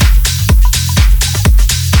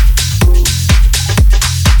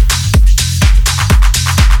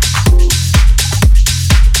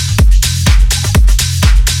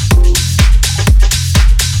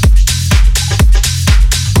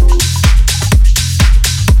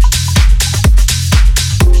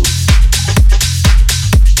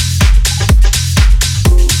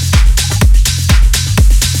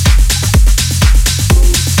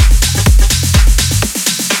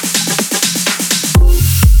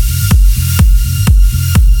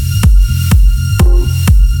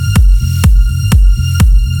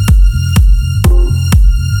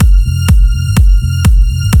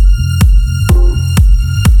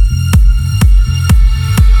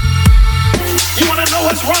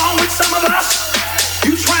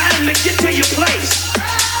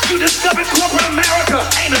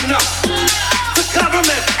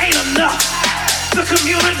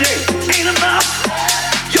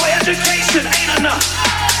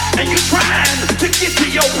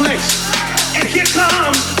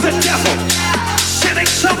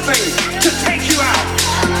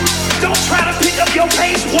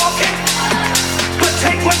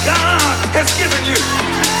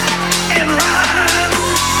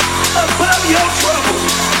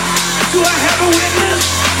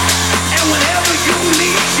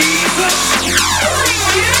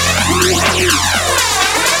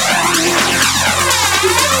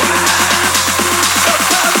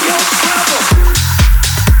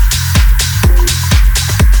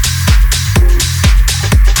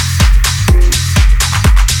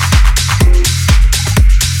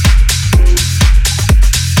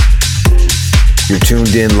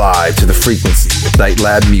 Tuned in live to the frequency of Night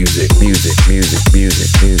Lab music, music, music, music,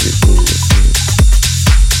 music, music, music.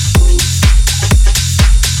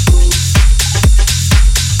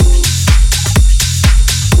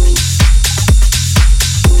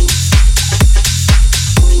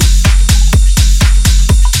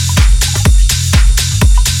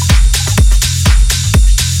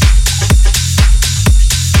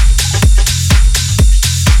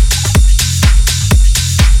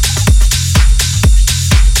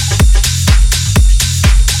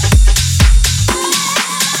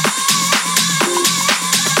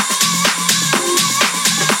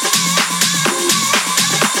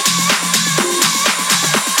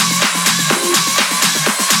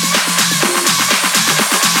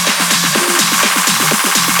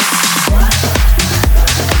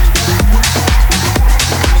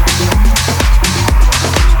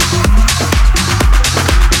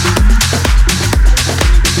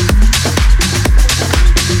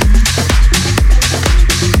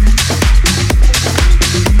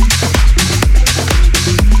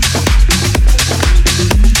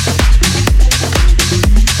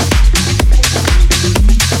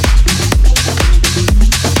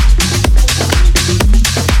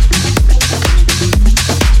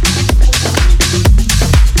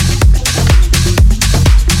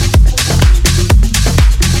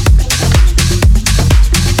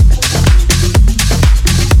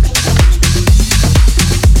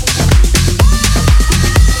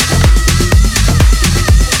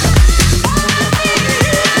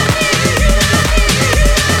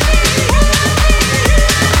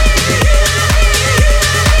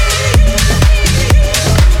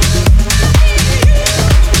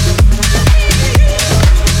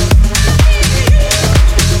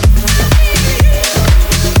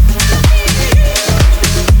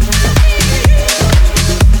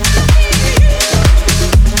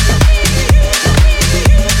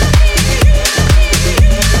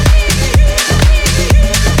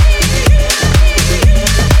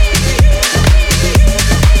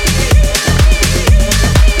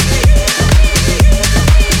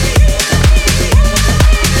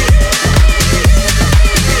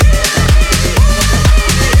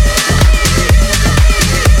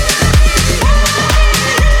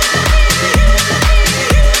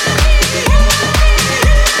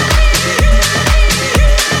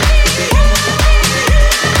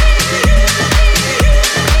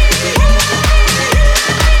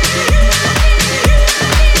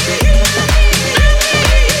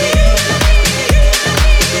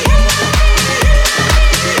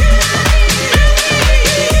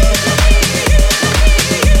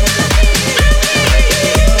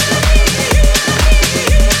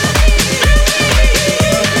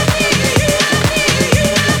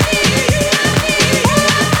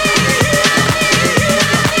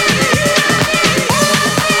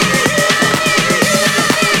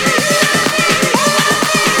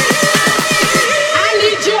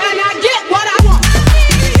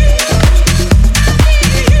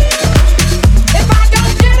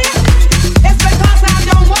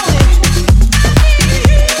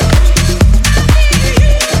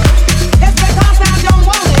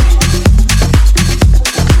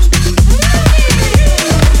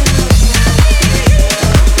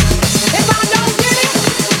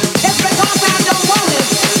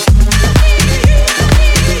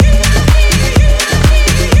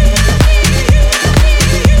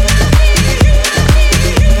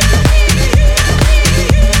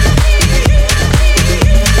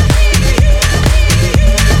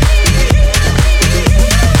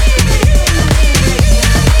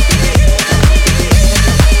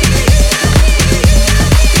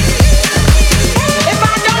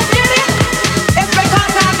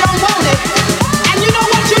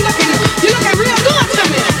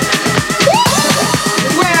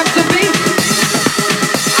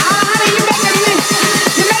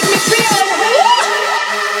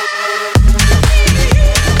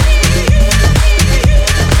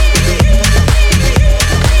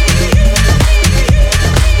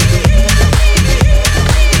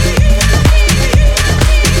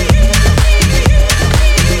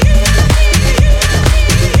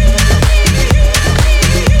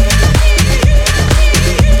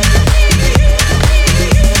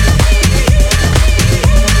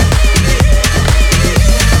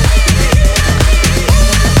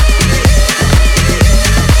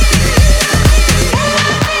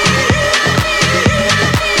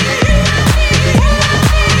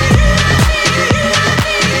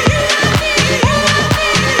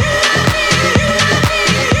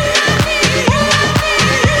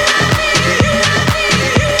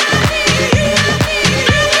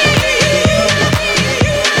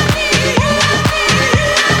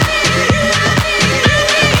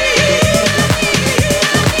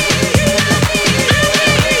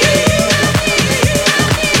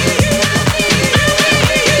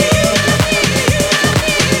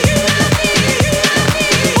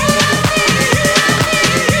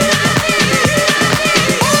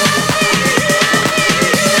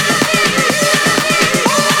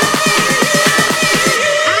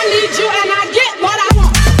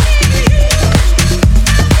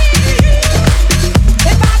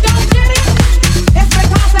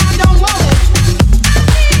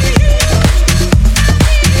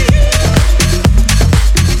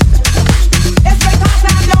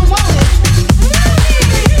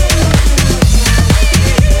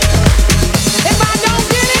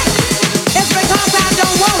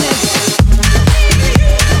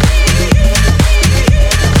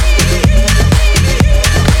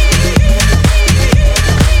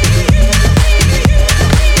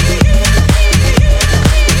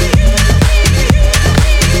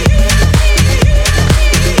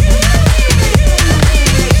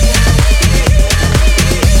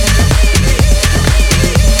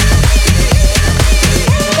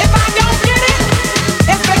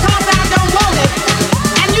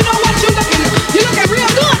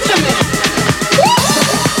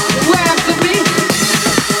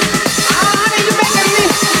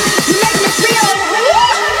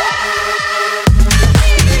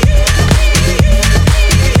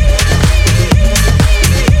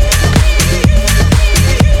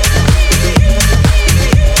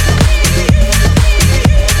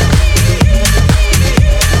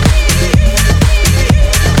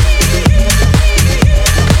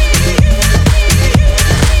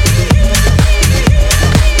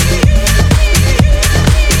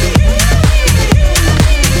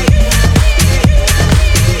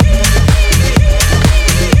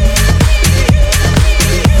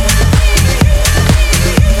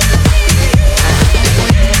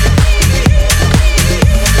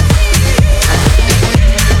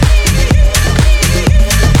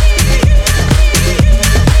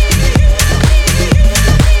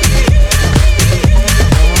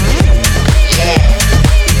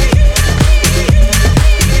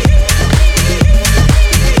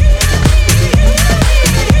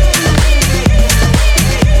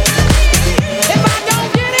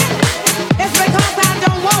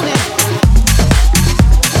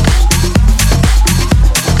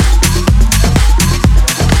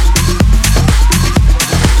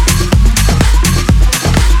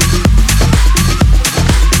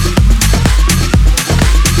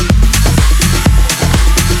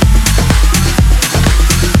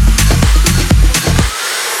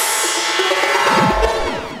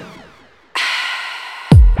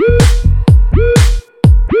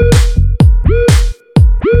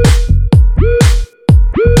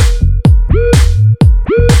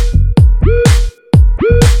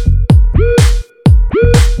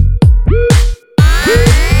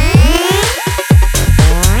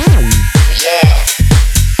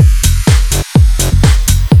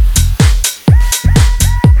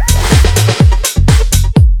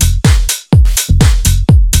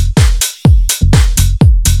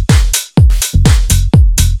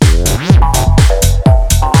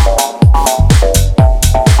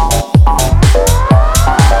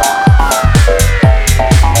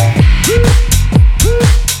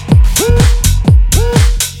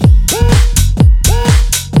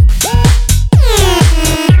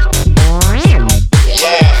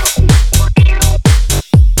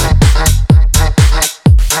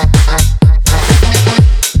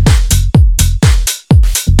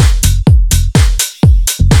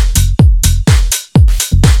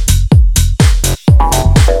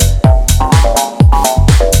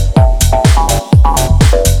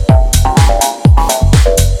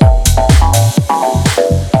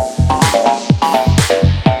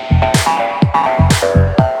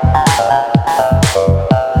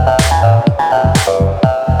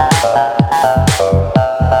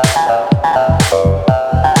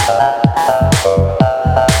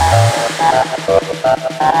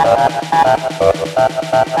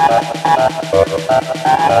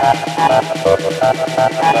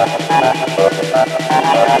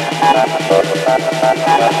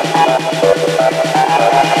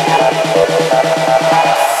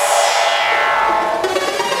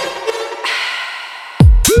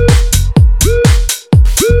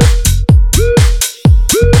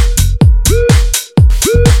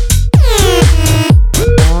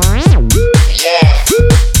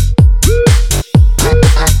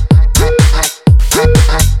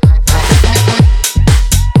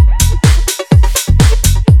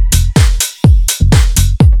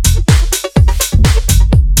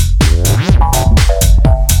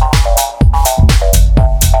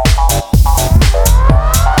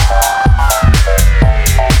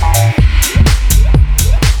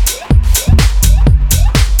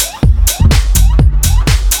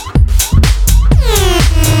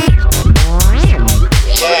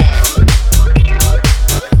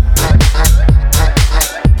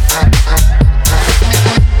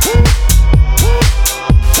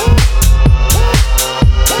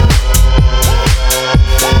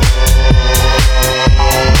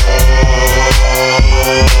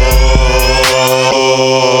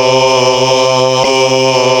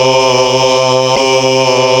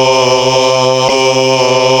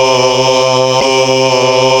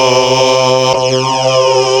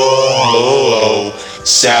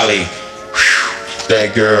 Sally.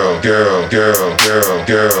 That girl.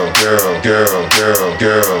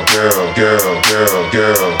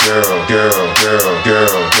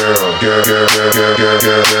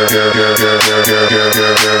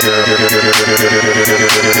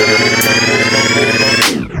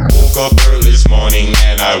 Woke up early this morning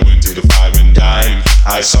and I went to the Five and Dime.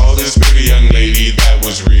 I saw this pretty young lady that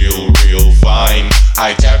was real fine.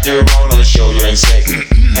 I tapped her on her shoulder and said,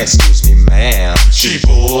 excuse me, ma'am. She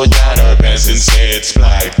pulled down her pants and said,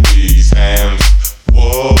 splack these hands.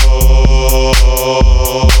 Whoa,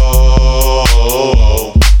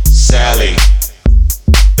 Sally,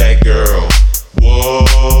 that girl.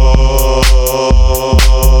 Whoa,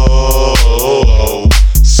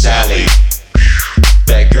 Sally,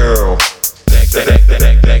 that girl.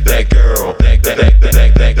 That girl. That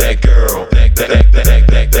girl.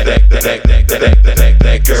 Sally.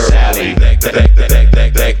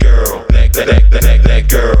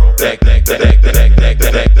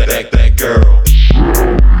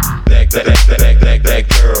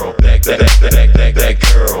 That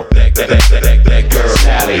girl. That girl.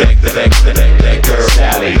 That girl.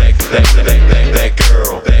 Sally.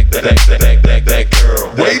 That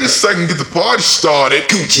girl. Wait a second, get the party started.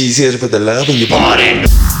 Gucci's here to put the love in your body.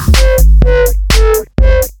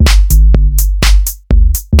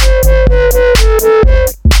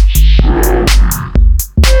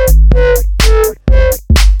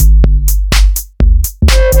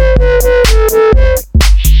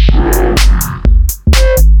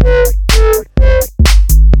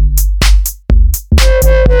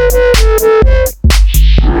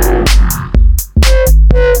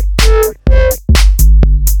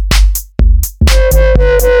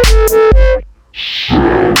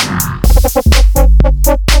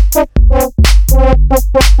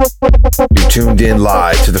 You're tuned in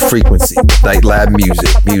live to the frequency with Night Lab music.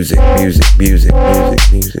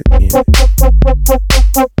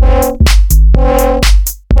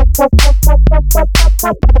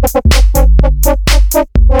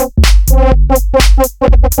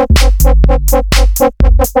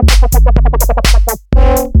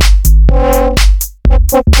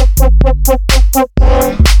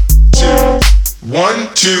 One,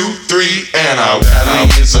 two, three, and out. Sally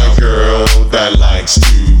is a girl that likes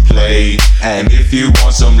to play, and if you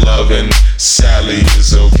want some lovin', Sally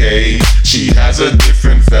is okay. She has a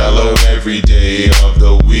different fellow every day of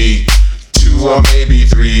the week, 2 or maybe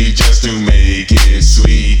 3 just to make it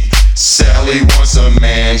sweet. Sally wants a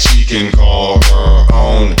man she can call her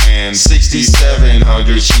own, and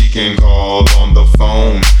 6700 she can call on the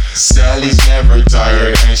phone. Sally's never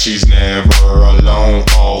tired and she's never alone.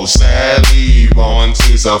 All Sally wants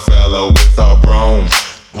is a fella with a brome.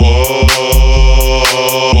 Whoa,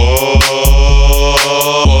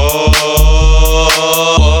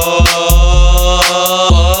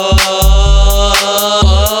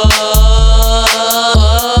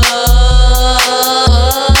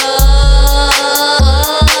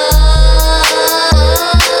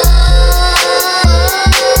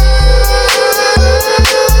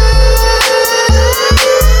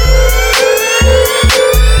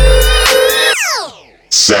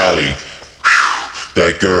 Sally,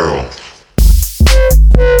 that girl.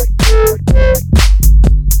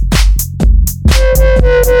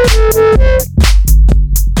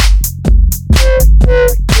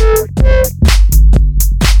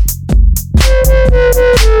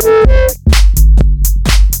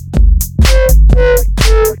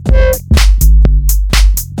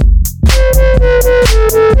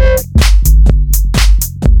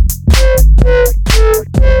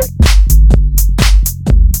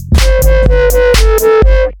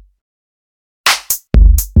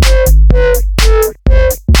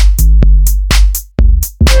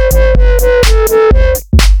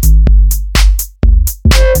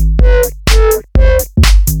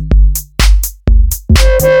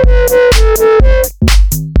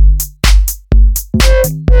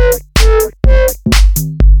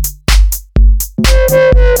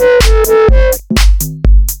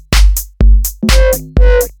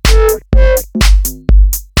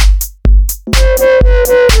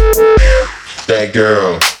 That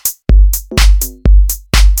girl.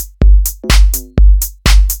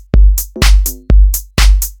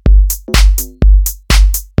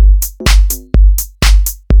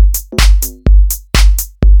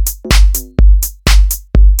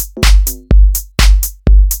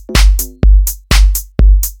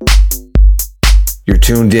 You're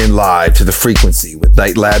tuned in live to the frequency with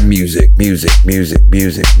Night Lab music.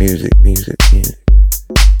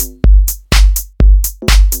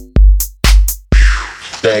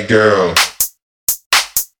 That girl.